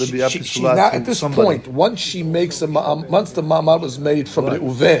mishtamed She lebi'ah now, to at this somebody. point, once she makes once the ma'amar was made from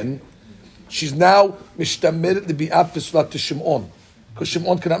Reuven, she's now mishtameret lebi'a pesula to Shimon, because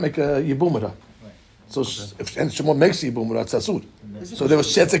Shimon cannot make a yibum with her. So if Shimon makes a yibum with her, it's asur. So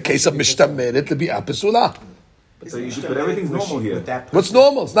that's a case of mishtameret lebi'a pesula. But everything's normal here. What's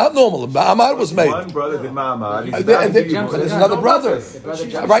normal? It's not normal. Ma'amar was made. One brother did Ma'amar. And there's another brother.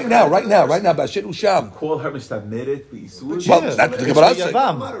 Right now, Bashir Usham. Call her Mishtameret B'Isur. Well, that's what the Gemara says.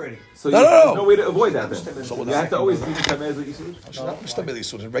 So No. there's no way to avoid that then. So you have to always be Mishtameret B'Isur. She's not mishtameret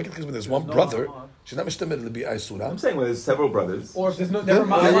l'isur. In regular case, when there's one brother, she's not mishtameret l'bi'a I'm isura. saying when there's several brothers. Or if there's never Then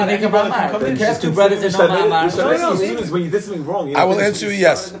mind, make a brother can ma'amar. come in. There's two brothers and no ma'amar. As soon as when you did something wrong, you I will finish answer it. you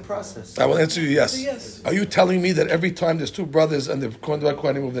yes. The process. I will answer you yes. Are you telling me that every time there's two brothers and they're going to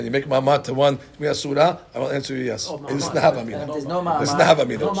Kohanim, then you make ma'amar to one mi'asura? I will answer you yes. It's nahavamina. There's no ma'amar. It's No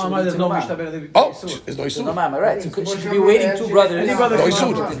nahavamina. mama, there's no Ma'amar. mishtabel. Oh, there's no There's no isur. ma'amar, right? So she could be waiting two brothers. Any brother No can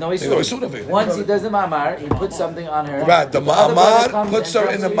isur. come. There's no There's no issue. isur of it. Once he does the ma'amar, he puts something on her. Right, the other brother ma'amar comes puts and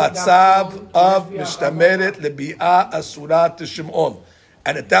her in the drops it. matzav of mishtameret lebi'a asura to Shimon.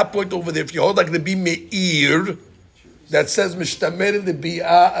 And at that point over there, if you hold like Rabbi Meir, that says Mishtamer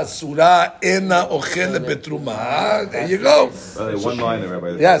Bi'a Asura Ena Ochel Betruma. There you go. One line,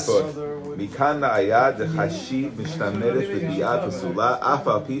 Rabbi. Yes. מכאן נעיה דחשי משתמרת בביאה פסולה, אף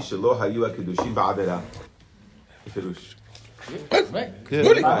על פי שלא היו הקידושים בעבירה. בפירוש.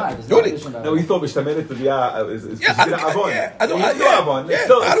 Goody. No, we thought משתמרת בביאה is avon. I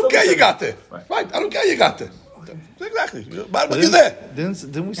don't care you got there. Right, I don't care you got there. Exactly. But you're there.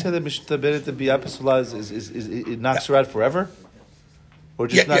 Didn't we say that Mishtaberet the Biyah Pesula is it knocks her out forever? Or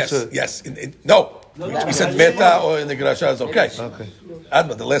just knocks her? Yes. No. We said Meta or in the Gerasha is okay. Okay.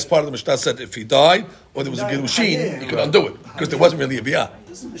 Adma, the last part of the Mishnah said if he died or there was a Gerushin, he could undo it because there wasn't really a Biyah.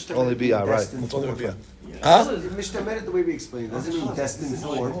 Only Biyah, right. It's only a Biyah. Huh? Mishtameret, the way we explained, doesn't mean destined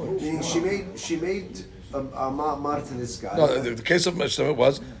for. Meaning she made a ma'amar to this guy. No, the case of Mishnah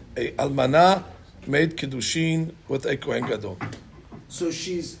was a almana made kiddushin with a kohen gadol. So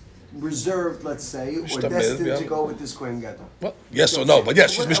she's reserved, let's say, or destined to go with this kohen gadol. Well, yes or no, but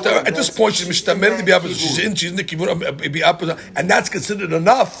yes, she's at this point she's mishtamer to be able. She's in the kivun and that's considered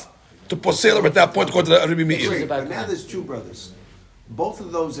enough to posel her at that point according to the Rebbe Meir. But now there's two brothers. Both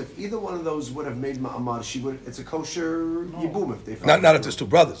of those, if either one of those would have made ma'amar, she would. It's a kosher yibum if they found. Not if there's two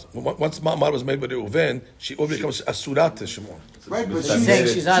brothers. Once ma'amar was made by the Reuven, she already becomes asurat to Shimon. Right, but She's saying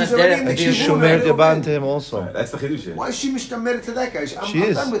she's on a already derech. in the Shomer kibum. Deban to him also. That's the chiddush. Why is she mishtameret to that guy? I'm She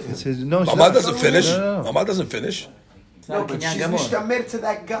done with is. him. No, she's Ma'amar not. doesn't finish. No. Ma'amar doesn't finish. No, but she's mishtameret to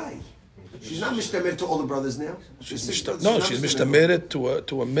that guy. She's not mishtameret to all the brothers now. She's mishtameret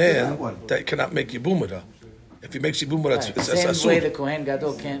to a man that cannot make yibum with her. If he makes yibum with her, it's Same asur. way the Kohen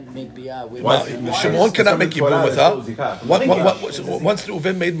Gadol can't make biyah. Well, Shimon cannot make yibum with her. Once the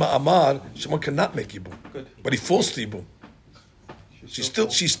Reuven made ma'amar, Shimon cannot make yibum, but he forced yibum. She's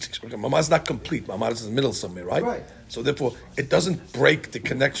ma'amar's not complete. Ma'amar is in the middle somewhere, right? Right. So therefore, it doesn't break the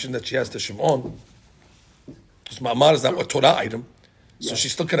connection that she has to Shimon. Because ma'amar is not a Torah item, so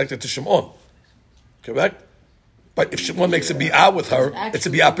she's still connected to Shimon. Correct? But if Shimon makes a bi'ah with her, it's a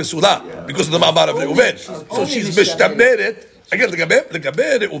bi'ah pesula because of the ma'amar of Reuven. So she's mishtameret. Again, the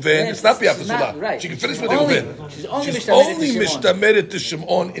Reuven, it's not bi'ah pesula. She can finish with the Reuven. She's only mishtameret to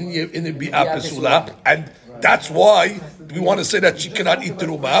Shimon in the bi'ah pesula, and that's why we want to say that she cannot eat the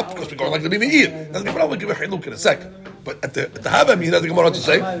rumah because we're going like the Meir. Now the Gemara will give a chiluk in a second. But at the Hava Meir, the Gemara wants to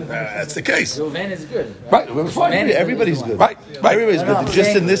say that's the case. Reuven is good. Right, Reuven's fine. Everybody's good. Right. Everybody's good.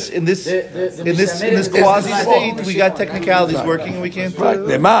 Just in this quasi state, we got technicalities working, and we can't. Right.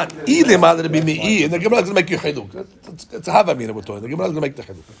 Leman, leman the Rebbe Meir, and the Gemara is going to make you chiluk. It's a Hava Meir we're talking. The Gemara is going to make the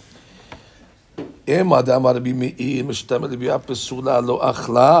chiluk. When we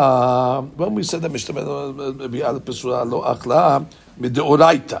said that Mishtamet Bi'ah Pesula Lo Achla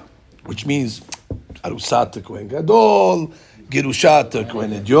Mideoraita, which means Arusat Kohen Gadol, Gerushat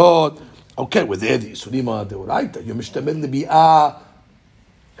Kohen Idiot. Okay, we're there, the Isurim Deoraita. You're Mishtamet Bi'ah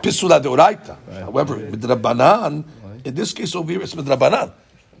Pesula Deoraita. However, Midrabanan, in this case over here, it's Midrabanan.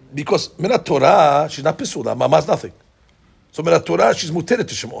 Because Minat Torah, she's not Pesula, Mama's nothing. So Minat Torah, she's muteret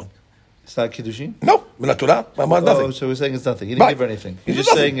to Shimon. It's not kiddushin. No, Minat Torah, Mama nothing. Oh, so we're saying it's nothing. He didn't give her anything. He's just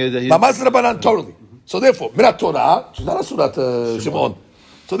saying that Mama's Rabbanan totally. So therefore, Minat Torah, she's not a Surat Shimon.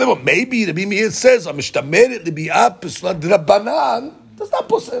 So therefore, maybe the Meir says, "Amishtameret libi'ah Pesula Rabbanan." That's not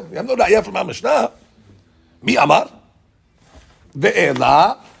possible. You have no ra'ayah from our Mishnah. Mi Amar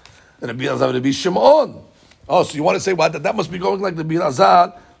ve'ela Rabbi Elazar Rabbi Shimon. Oh, so you want to say what? That must be going like the Rabbi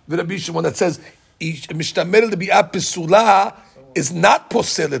Elazar, the Rabbi Shimon that says, "Amishtameret libi'ah Pesula." Is not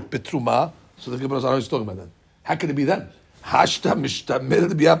poselet betruma, so the Gemara is always talking about that. How can it be then? Hashta mishtamer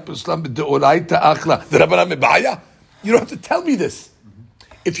b'yap islam b'deoraita achla. The Rabbanan mebaya. You don't have to tell me this.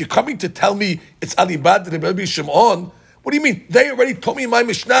 If you're coming to tell me it's alibad Rabbi Shimon, what do you mean? They already told me in my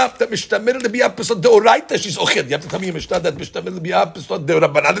Mishnah that mishtamer b'yap islam deoraita she's ochel. You have to tell me in Mishnah that mishtamer b'yap islam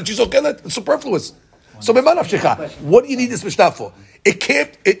deorabbanan that she's ochel. It's superfluous. So what do you need this Mishnah for?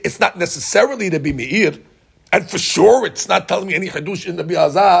 It's not necessarily to be Meir. And for sure, it's not telling me any Hadush in the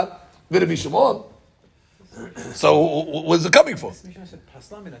Bi'azar, Rabbi Shimon. So, what's it coming for?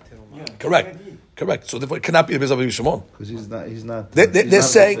 Correct. So, therefore, it cannot be the Rabbi Shimon. Because he's not. They're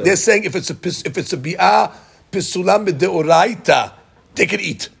saying if it's a Bi'ah Pisulam Deoraita, they can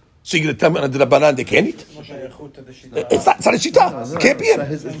eat. So you're going to tell me on the Rabbanan they can't eat? It's not a shita. It can't be him.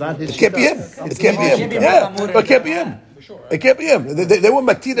 It can't be him. It can't be him. Yeah, but it can't be him. It can't be him. They were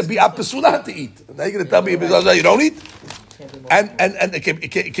matir to be apesula to eat. Now you're going to tell me you don't eat? And it can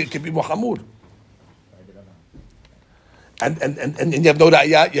be muhamur. And you have no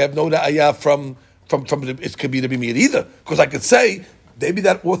ra'ayah from it could be the Bimir either. Because I could say maybe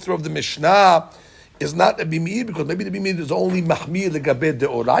that author of the Mishnah is not a Bimir because maybe the Bimir is only mahmir legabe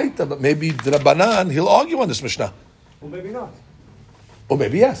deoraita, but maybe the Rabbanan he'll argue on this Mishnah. Or maybe not. Or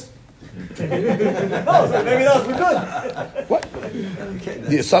maybe yes. No, so maybe not. We could. What?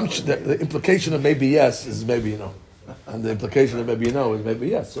 The assumption, the implication of maybe yes is maybe no. And the implication of maybe no is maybe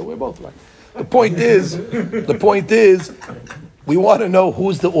yes. So we're both right. The point is, we want to know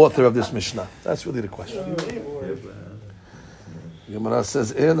who's the author of this Mishnah. That's really the question. Gemara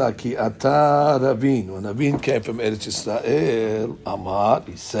says, Ela ki ata Rabin. When Rabin came from Eretz Yisrael, Amar,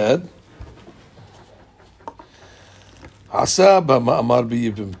 he said, Asa b'ma'amar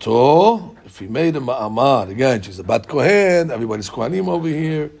b'yivimto. If he made a ma'amar, again, she's a bat kohen, everybody's kohanim over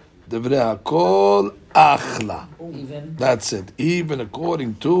here. Devrei hakol achla. Even. That's it. Even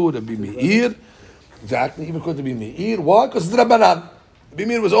according to Rabbi Meir. Exactly. Even according to Rabbi Meir. Why? Because it's Rabbanan. Rabbi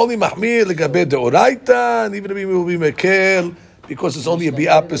Meir was only mahmir l'gabed deoraita, and even Rabbi Meir will be mekel because it's only a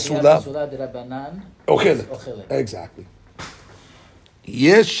bi'ah pesula. Ochelet. Exactly.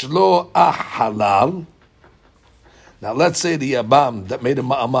 Yesh lo halal. Now let's say the Yabam that made a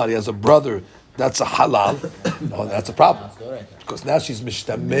ma'amar, he has a brother that's a halal. No, that's a problem. Because now she's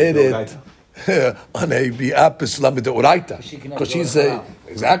mishtameret on a bi'ah pesula deoraita. Because she's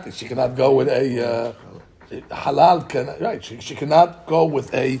exactly, she cannot go with a halal, right? She cannot go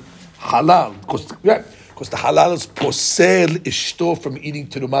with a halal. Because the halal is posel ishto from eating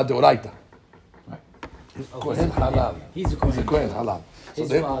terumah deoraita. Kohen halal. He's a Kohen halal. So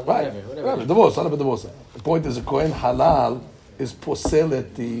whatever. Divorce, son of a divorce. The point is, a Kohen halal is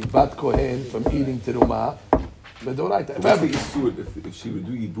poselet the bat Kohen from eating terumah deoraita. If she would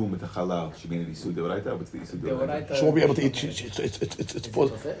do yibum with the halal, she made it isur deoraita. What's the isur deoraita? She won't be able to eat.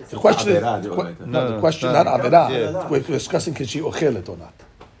 The question is the question not avera. We're discussing can she ochelet or not.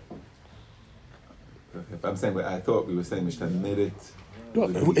 Okay, I'm saying, I thought we were saying mishtameret.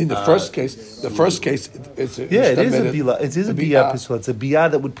 In the first case, it's a, it is a bila. It is a bi'ah pesula. It's a bi'ah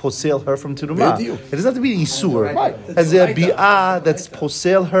that would posel her from terumah. It doesn't have to be an isur. Right. It's a bi'ah that's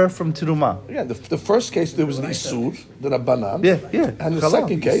posel her from terumah. Yeah, the first case there was an isur, the rabbanan. Yeah. And the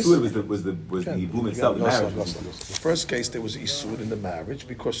second case Isur was the yibum itself, the marriage. The first case there was isur in the marriage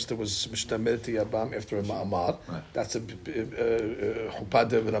because there was mishtameret yabam after a ma'amar. That's a chupad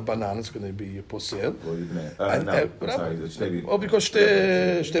rabbanan. It's going to be posel. Because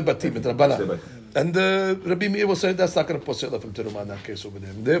shte batim et rabbanan. And Rabbi Meir will say that's not going to posel from terumah in that case over there.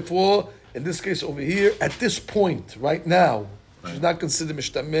 And therefore, in this case over here, at this point, right now, she's not considered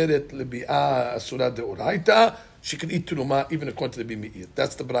mishtameret lebi'ah asura deoraita. She can eat terumah even according to Rabbi Meir.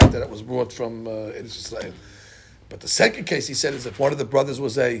 That's the braita that was brought from Eretz Yisrael. But the second case he said is if one of the brothers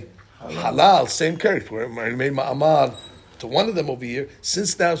was a halal, same case where he made ma'amar to one of them over here,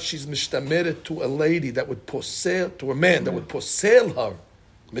 since now she's mishtameret to a lady that would posel, to a man that would posel her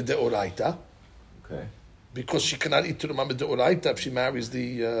mideoraita, okay, because she cannot eat terumah mideoraita if she marries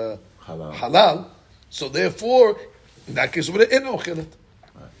the halal. So therefore, in that case, with an inochelet.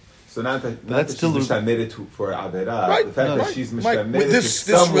 So now that she's mishtameret for avera, right, the fact that she's mishtameret to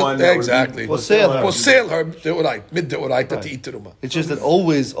someone exactly posel her mideoraita to eat terumah. It's just that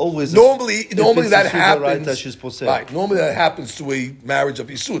always. Normally that happens. She's posel. Right. Normally that happens to a marriage of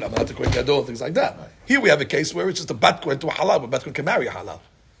isur. I'm not the kohen gadol, things like that. Right. Here we have a case where it's just a bat kohen to a halal, but bat kohen can marry a halal.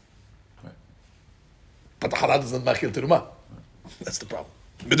 Right. But the halal doesn't makil terumah. That's the problem.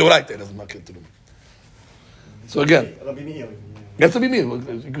 Midoraita doesn't makil terumah. So again, that's Rabbi Meir. You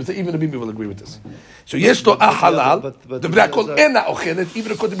can say even Rabbi Meir will agree with this. So yesh to a halal, the b'rakol ena ochelet,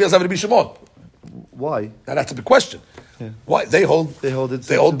 even according to Rabbi Shimon. Why? Now that's a big question. Yeah. Why they hold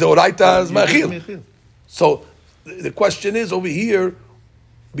deoraita as machil. So the question is over here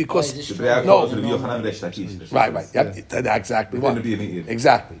because no, right, exactly,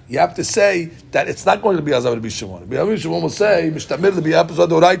 exactly. You have to say that it's not going to be as Rabbi Shimon. Rabbi Shimon will say mishtamir lebi episode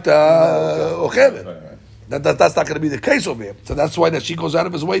deoraita ochelet. That's not going to be the case over here. So that's why that she goes out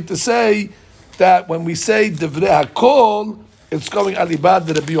of his way to say that when we say Devrei HaKol, it's going alibad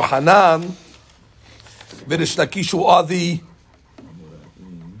the Rabbi Yohanan, V'Rish Lakish, who are the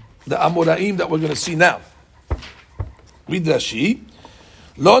Amoraim that we're going to see now. Read Rashi.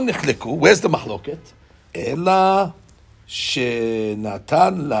 Lo nichleku. Where's the mahloket? Ela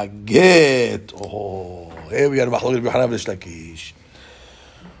shenatan laget. Oh, here we are mahloket Rabbi Yohanan V'Rish Lakish.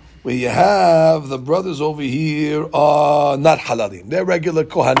 Where you have the brothers over here are not halalim. They're regular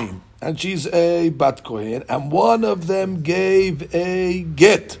kohanim. And she's a bat kohen. And one of them gave a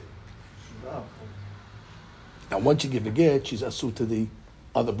get. And once you give a get, she's asur to the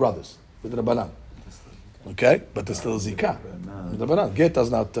other brothers with the Rabbanan. Okay? But there's still a zikah. The Rabbanan. Get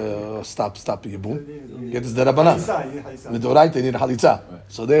does not stop yibum. Get is the Rabbanan. Midoraita need a halitza.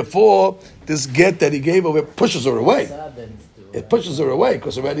 So therefore, this get that he gave away pushes her away. it pushes her away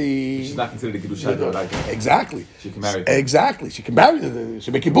because already She's not considered a Kedusha D'Oraita. exactly. She can marry. Exactly. She can marry.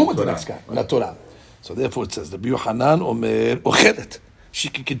 She make a boom with the next guy. Not Torah. So therefore, it says the Yohanan Omer Ochelet. She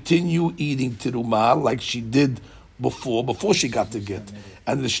can continue eating terumah like she did before she got the get.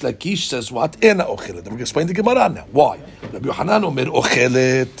 And the Shlakish says what? Ena Ochelet. I'm going to explain the Gemara now. Why? The Yohanan Omer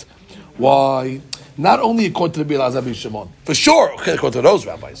Ochelet. Why? Not only according to the Elazar ben Shimon, for sure, according to those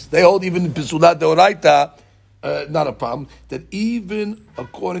rabbis, they hold even in Pesulat Deoraita, not a problem. That even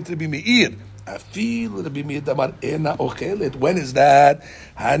according to the Meir, I feel the Meir damar ena ochelet. When is that?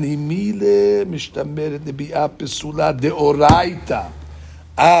 Hanimile mishtameret nebi'ah Pesulat Deoraita,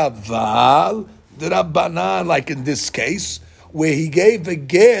 aval the Rabbanan, like in this case, where he gave a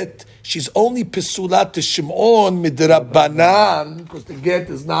get. She's only pesulat to Shimon midrabanan because the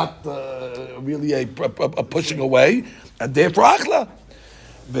get is not really a pushing away, and therefore achla.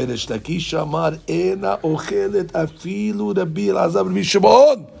 V'Reish Lakish amar ena ochelet afilu Rabbi Elazar ben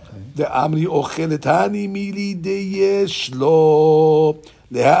Shimon. The amri ochelet hani mili deyesh lo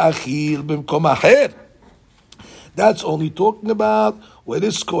lehaachil b'mkom acher. That's only talking about where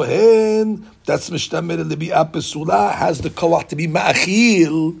this kohen that's mishtamer lebi'ah pesula has the koach to be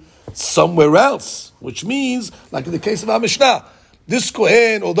ma'achil somewhere else, which means, like in the case of our Mishnah, this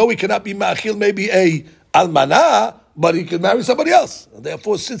Kohen, although he cannot be ma'achil maybe a almanah, but he can marry somebody else. And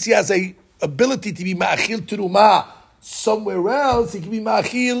therefore, since he has a ability to be ma'achil terumah somewhere else, he can be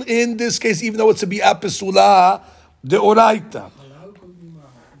ma'achil in this case, even though it's a bi'ah pesula deoraita.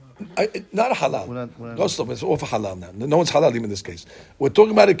 Not a halal. No, stop. It's all for halal now. No one's halal even in this case. We're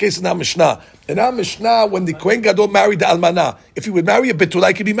talking about a case in our Mishnah. In our Mishnah, when the Kohen Gadol married the almanah, if he would marry a betula,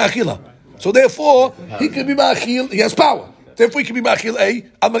 he could be ma'achila. So therefore, he can be ma'achil. He has power. Therefore, he can be ma'achil a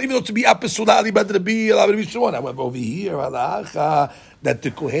almanah, even though to be apesula ali bad Rabbi Shimon. However, over here, halacha that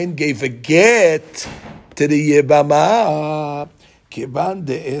the Kohen gave a get to the yebama, kivan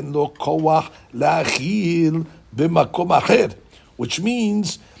de'en lo koach la'achil b'makom acher, which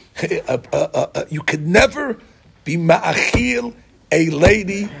means you could never be ma'achil a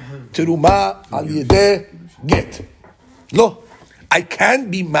lady terumah al yedeh get. No, I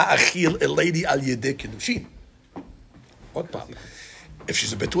can be ma'achil a lady al yedeh kedushin. What problem? If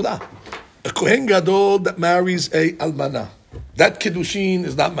she's a betula, a kohen gadol that marries a almanah, that kedushin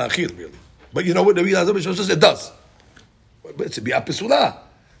is not ma'achil really. But you know what the Elazar ben Shimon says? It does. But it's a bi'ah pesula.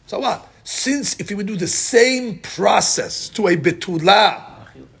 So what? Since if you would do the same process to a betula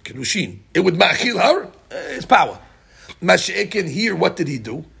kedushin, it would ma'achil her. It's power. Mashiach here, what did he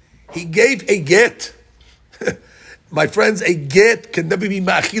do? He gave a get. My friends, a get can never be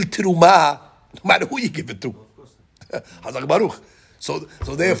ma'achil terumah, no matter who you give it to. Hazak Baruch. So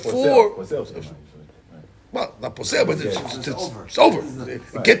therefore, well, not posel, but it's over.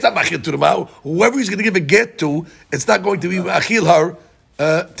 Get that ma'achil terumah. Whoever he's going to give a get to, it's not going to be ma'achil her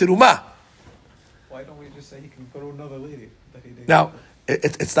terumah. Why don't we just say he can go to another lady that he did? Now,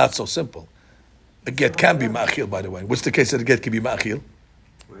 it's not so simple. A get can be ma'achil, by the way. What's the case that a get can be ma'achil?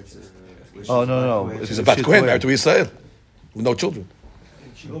 Oh, no. She's a bat kohen married to Israel with no children.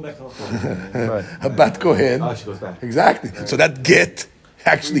 She go back to her. Right. A bat kohen. Oh, she goes back. Exactly. So that get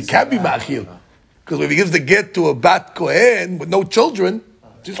actually can be ma'achil. Because if he gives the get to a bat kohen with no children,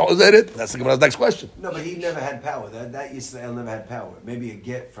 is that it? That's the next question. No, but he never had power. That Yisrael never had power. Maybe a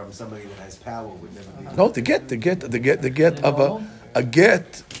get from somebody that has power would never be. No, the get of a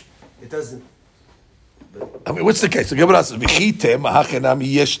get. It doesn't. I mean, what's the case? The Gemara says, "V'chitem hachenam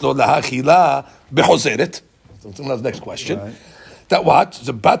yesh lo lahachila behozeret." So that's the next question. Right. That what? It's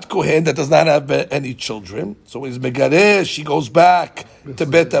a bat kohen that does not have any children. So when he's megareh, she goes back to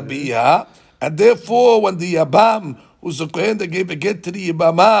bet abiyah, and therefore, when the yabam, who's a kohen that gave a get to the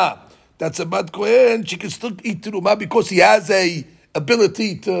yabama, that's a bat kohen, she can still eat terumah because he has a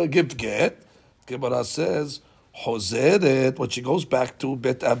ability to give get. Gemara says, "Hozeret," when she goes back to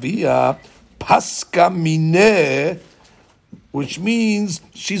bet abiyah. Paska mineh, which means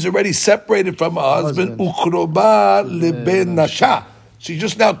she's already separated from her husband. Ukroba leben nasha. She's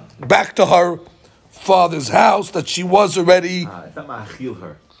just now back to her father's house that she was already. It's not ma'achil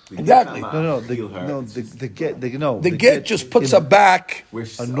her. Exactly. The get just puts her back.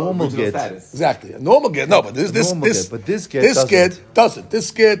 A normal get. Exactly. A normal get. No, but this get doesn't. This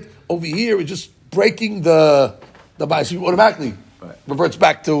get over here is just breaking the bias. She automatically reverts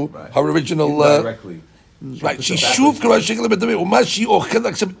back to her original. Directly. Right. She shuv karashikla betabiyah. Uma she ochel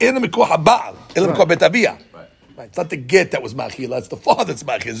akshem ena mikoh habal ela mikoh betabiyah. Right. It's not the get that was machila. It's the father's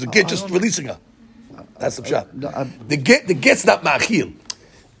machil. It's the get just releasing her. That's the shot. The get's not machil.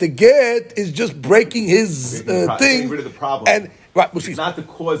 The get is just breaking his thing, getting rid of the problem. Right, which It's means not the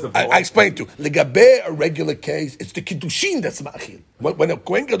cause of. I explained to you. Legabe, a regular case, it's the kiddushin that's ma'achil. When a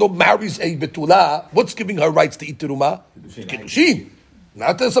kohen gadol marries a betula, what's giving her rights to eat teruma? Kiddushin,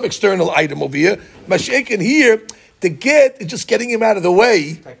 not some external item over here. Mashiach here, the get is just getting him out of the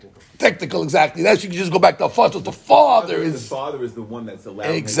way. Technical, exactly. Now she can just go back to the father. The father is the one that's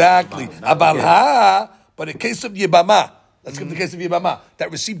allowed. exactly. Abalha, but in case of Yibama, let's give the case of Yibama that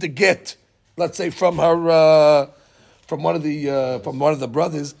received a get, let's say from her, from one of the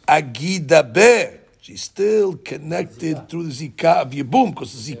brothers, Agida Be. She's still connected through the zikah of Yibum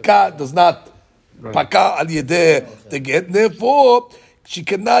because the zikah does not paka al yedeh the get. Therefore, she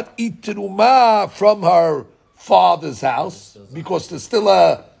cannot eat teruma from her father's house because there's still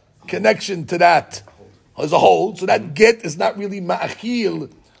a connection to that as a whole. So that get is not really ma'achil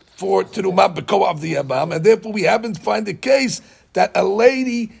for teruma b'koah of the yabam, and therefore we haven't find a case that a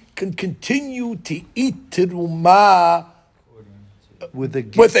lady can continue to eat teruma with a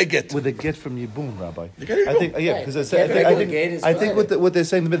get from Yibum, Rabbi. I think because I think what they're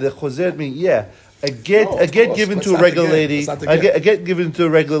saying the choser means a get given to a regular lady. A get given to a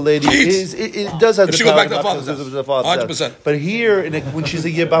regular lady it does have the power of the father's house. But here when she's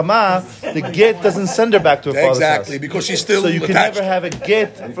a yibama, the get doesn't send her back to her father's house. Exactly, because she's still so you can attached. never have a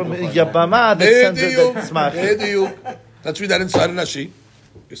get from a yibama that sends her that's machil. Let's read that inside of Rashi.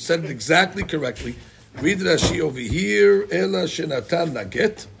 You said it exactly correctly. Read Rashi over here. Ela shenatan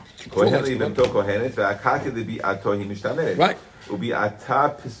naget. Right.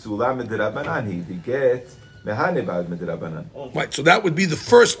 Right, so that would be the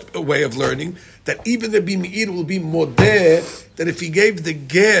first way of learning that even the Bimir will be modeh, that if he gave the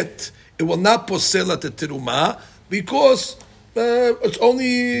get, it will not posel at the teruma because it's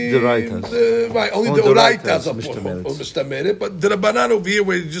only only the uraitas are mishtameret. But the Rabbanan over here,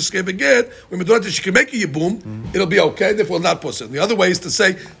 where you just gave a get, when Medrash she can make a yibum, it'll be okay. Therefore, not posel. The other way is to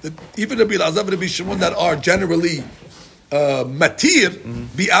say that even the Rabbi Elazar and Rabbi Shimon that are generally matir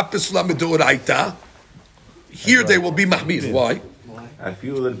bi'apesula midoraita. Here they will be mahmir. Why?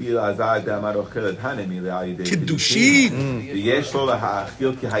 Kiddushin.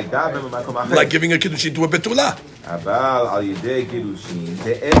 Like giving a kiddushin to a betula.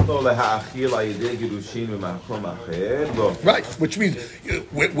 Right, which means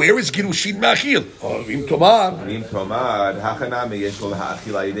where is kiddushin ma'achil? Im tomar. Hachanami yesh lo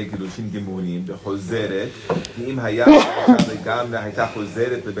ha'achil al-yedei kiddushin gemurim bechozeret im haya gam hayta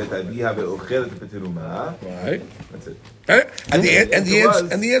chozeret lebet aviha ve'ochelet beteruma. Right. That's it. And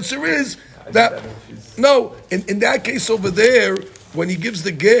the answer is that no. In that case over there, when he gives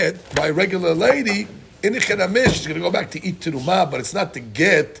the get by a regular lady, in the Chedamish, she's going to go back to eat teruma, but it's not the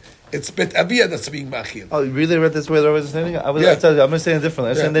get. It's bet avia that's being machil. Oh, you really read this way? I was understanding. I'm going to say it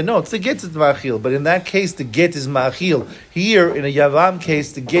differently. I'm saying that no, it's the get is machil, but in that case, the get is machil. Here, in a yavam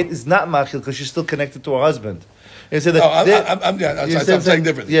case, the get is not machil because she's still connected to her husband. And so I'm saying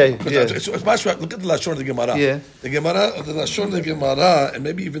differently. Yeah. It's mashma. Look at the lashon of the Gemara. Yeah. The lashon of the Gemara, and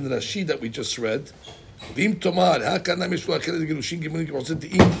maybe even the Rashi that we just read. V'im tomar ha'kanam yeshua achelet gerushin gemurim k'moseh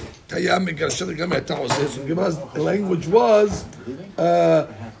te'im tayam megarshet gam ha'ta oseh. So the Gemara's language was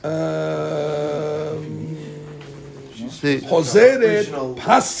Chozeret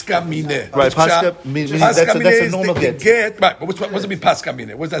Pasca Mine. Right, Pasca Mine. That's a normal get. Right, but what does it mean, Pasca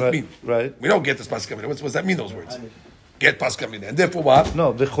Mine? What does that mean? Right. We don't get this Pasca Mine. What does that mean, those words? Get Pasca Mine. And therefore what?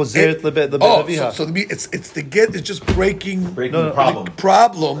 No, the Chozeret lebet aviha. So it's the get is just breaking the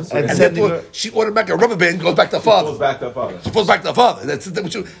problem. And therefore she ordered back a rubber band, goes back to the father. She falls back to the father.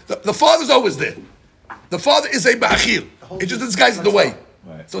 The father's always there. The father is a ba'achil. It just this guy's in the way.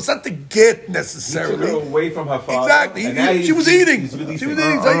 Right. So it's not the get necessarily. He took her away from her father. Exactly. She was eating.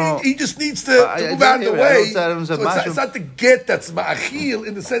 He just needs to move out of the way. So it's not the get that's ma'achil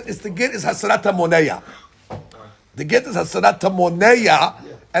in the sense. It's the get is hasarat hamoneya. The get is hasarat hamoneya,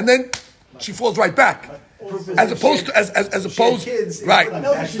 and then she falls right back. As opposed to as opposed, right.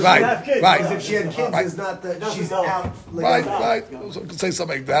 Because if she had kids, it's not that she's out. Right. So I could say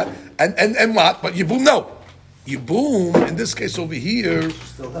something like that. And what? But Yibum, no. Yibum, in this case over here,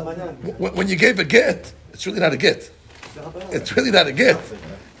 when you gave a get, it's really not a get. It's really not a get.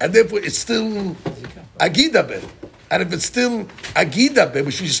 And therefore, it's still Agida be. And if it's still Agida be,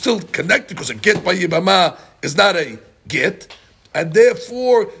 which she's still connected, because a get by Yibama is not a get, and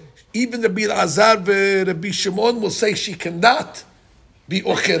therefore, even the Rabbi Elazar and Rabbi Shimon will say she cannot be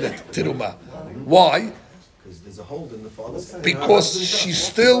ochelet teruma. Why? Because there's a hold in the father's hand. Because she's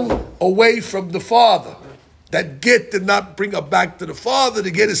still away from the father. That get did not bring her back to the father.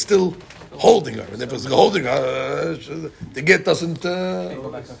 The get is still holding her, and if it's holding her, the get doesn't.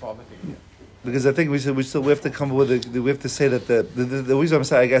 Because I think we have to come up with we have to say that the reason I'm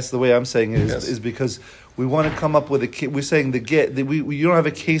saying, I guess the way I'm saying it is because we want to come up with we're saying the get you don't have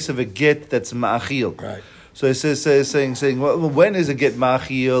a case of a get that's ma'achil. Right. So it says saying well, when is a get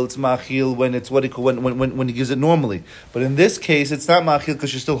ma'achil? It's ma'achil when it's what he when he gives it normally. But in this case, it's not ma'achil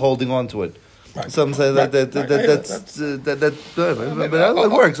because you're still holding on to it. Right. Some say that it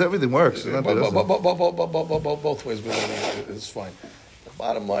works. Everything works. Both ways is fine. The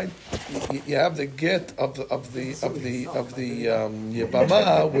bottom line, you have the get of the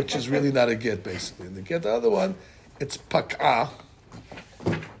yibama, which is really not a get basically. And the get the other one, it's pak'ah.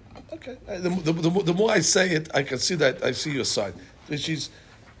 Okay. The more I say it, I can see that I see your side. She's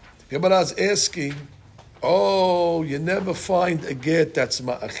Gemara's asking, you never find a get that's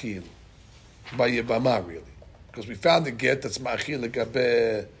ma'achil by Yibama, really. Because we found a get that's ma'achil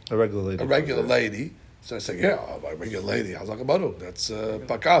legabe a regular lady. So I say, a regular lady. I was like, that's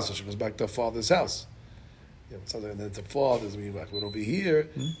pakah. So she goes back to her father's house. And then the father's being back. But over here,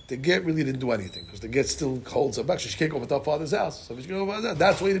 the get really didn't do anything because the get still holds her back. So she can't go over to her father's house. So if she goes over there,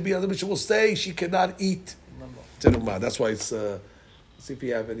 that's why the Mishnah will say she cannot eat terumah. That's why it's. See if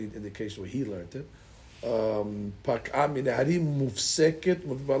you have any indication where he learned it. פקעה מנהרים מופסקת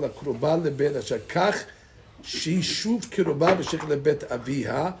מודבר לקרובה לבן אשר כך שהיא שוב קרובה ושייך לבית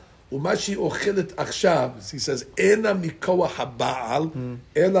אביה ומה שהיא אוכלת עכשיו, he says, אינה מכוח הבעל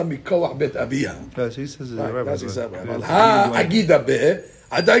אלא מכוח בית אביה. אבל האגידה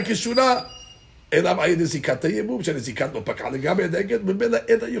עדיין כשונה אלא מעיד נזיקת היבום שנזיקת לא פקעה לגמרי נגד ממנה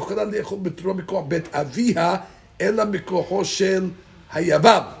אינה יכולה לאכול בתרומה מכוח בית אביה אלא מכוחו של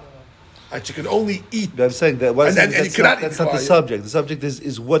היבם. She can only eat. But I'm saying that that's not the subject. The subject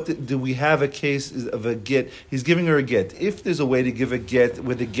is what do we have a case of a get? He's giving her a get. If there's a way to give a get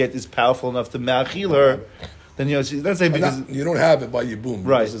where the get is powerful enough to ma'achil her, then she's not saying because you don't have it by Yibum.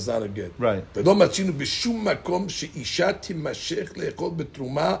 Right. Because it's not a get. Right. ולא מצינו בשום מקום שאישה תימשך לאכול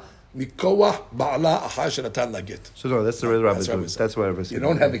בתרומה מכוח בעלה אחר שנתן לה get. So no, that's the way the rabbi says. That's why I You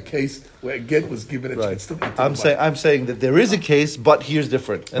don't have a case where a get was given. Right. I'm saying that there is a case, but here's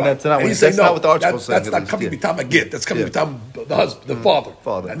different, and that's not what the article is saying. That's not coming mitam a get. That's coming mitam the husband, the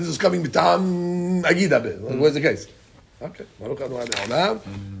father. And this is coming mitam agida. Where's the case? Okay. Amen.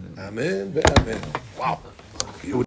 Amen. Wow.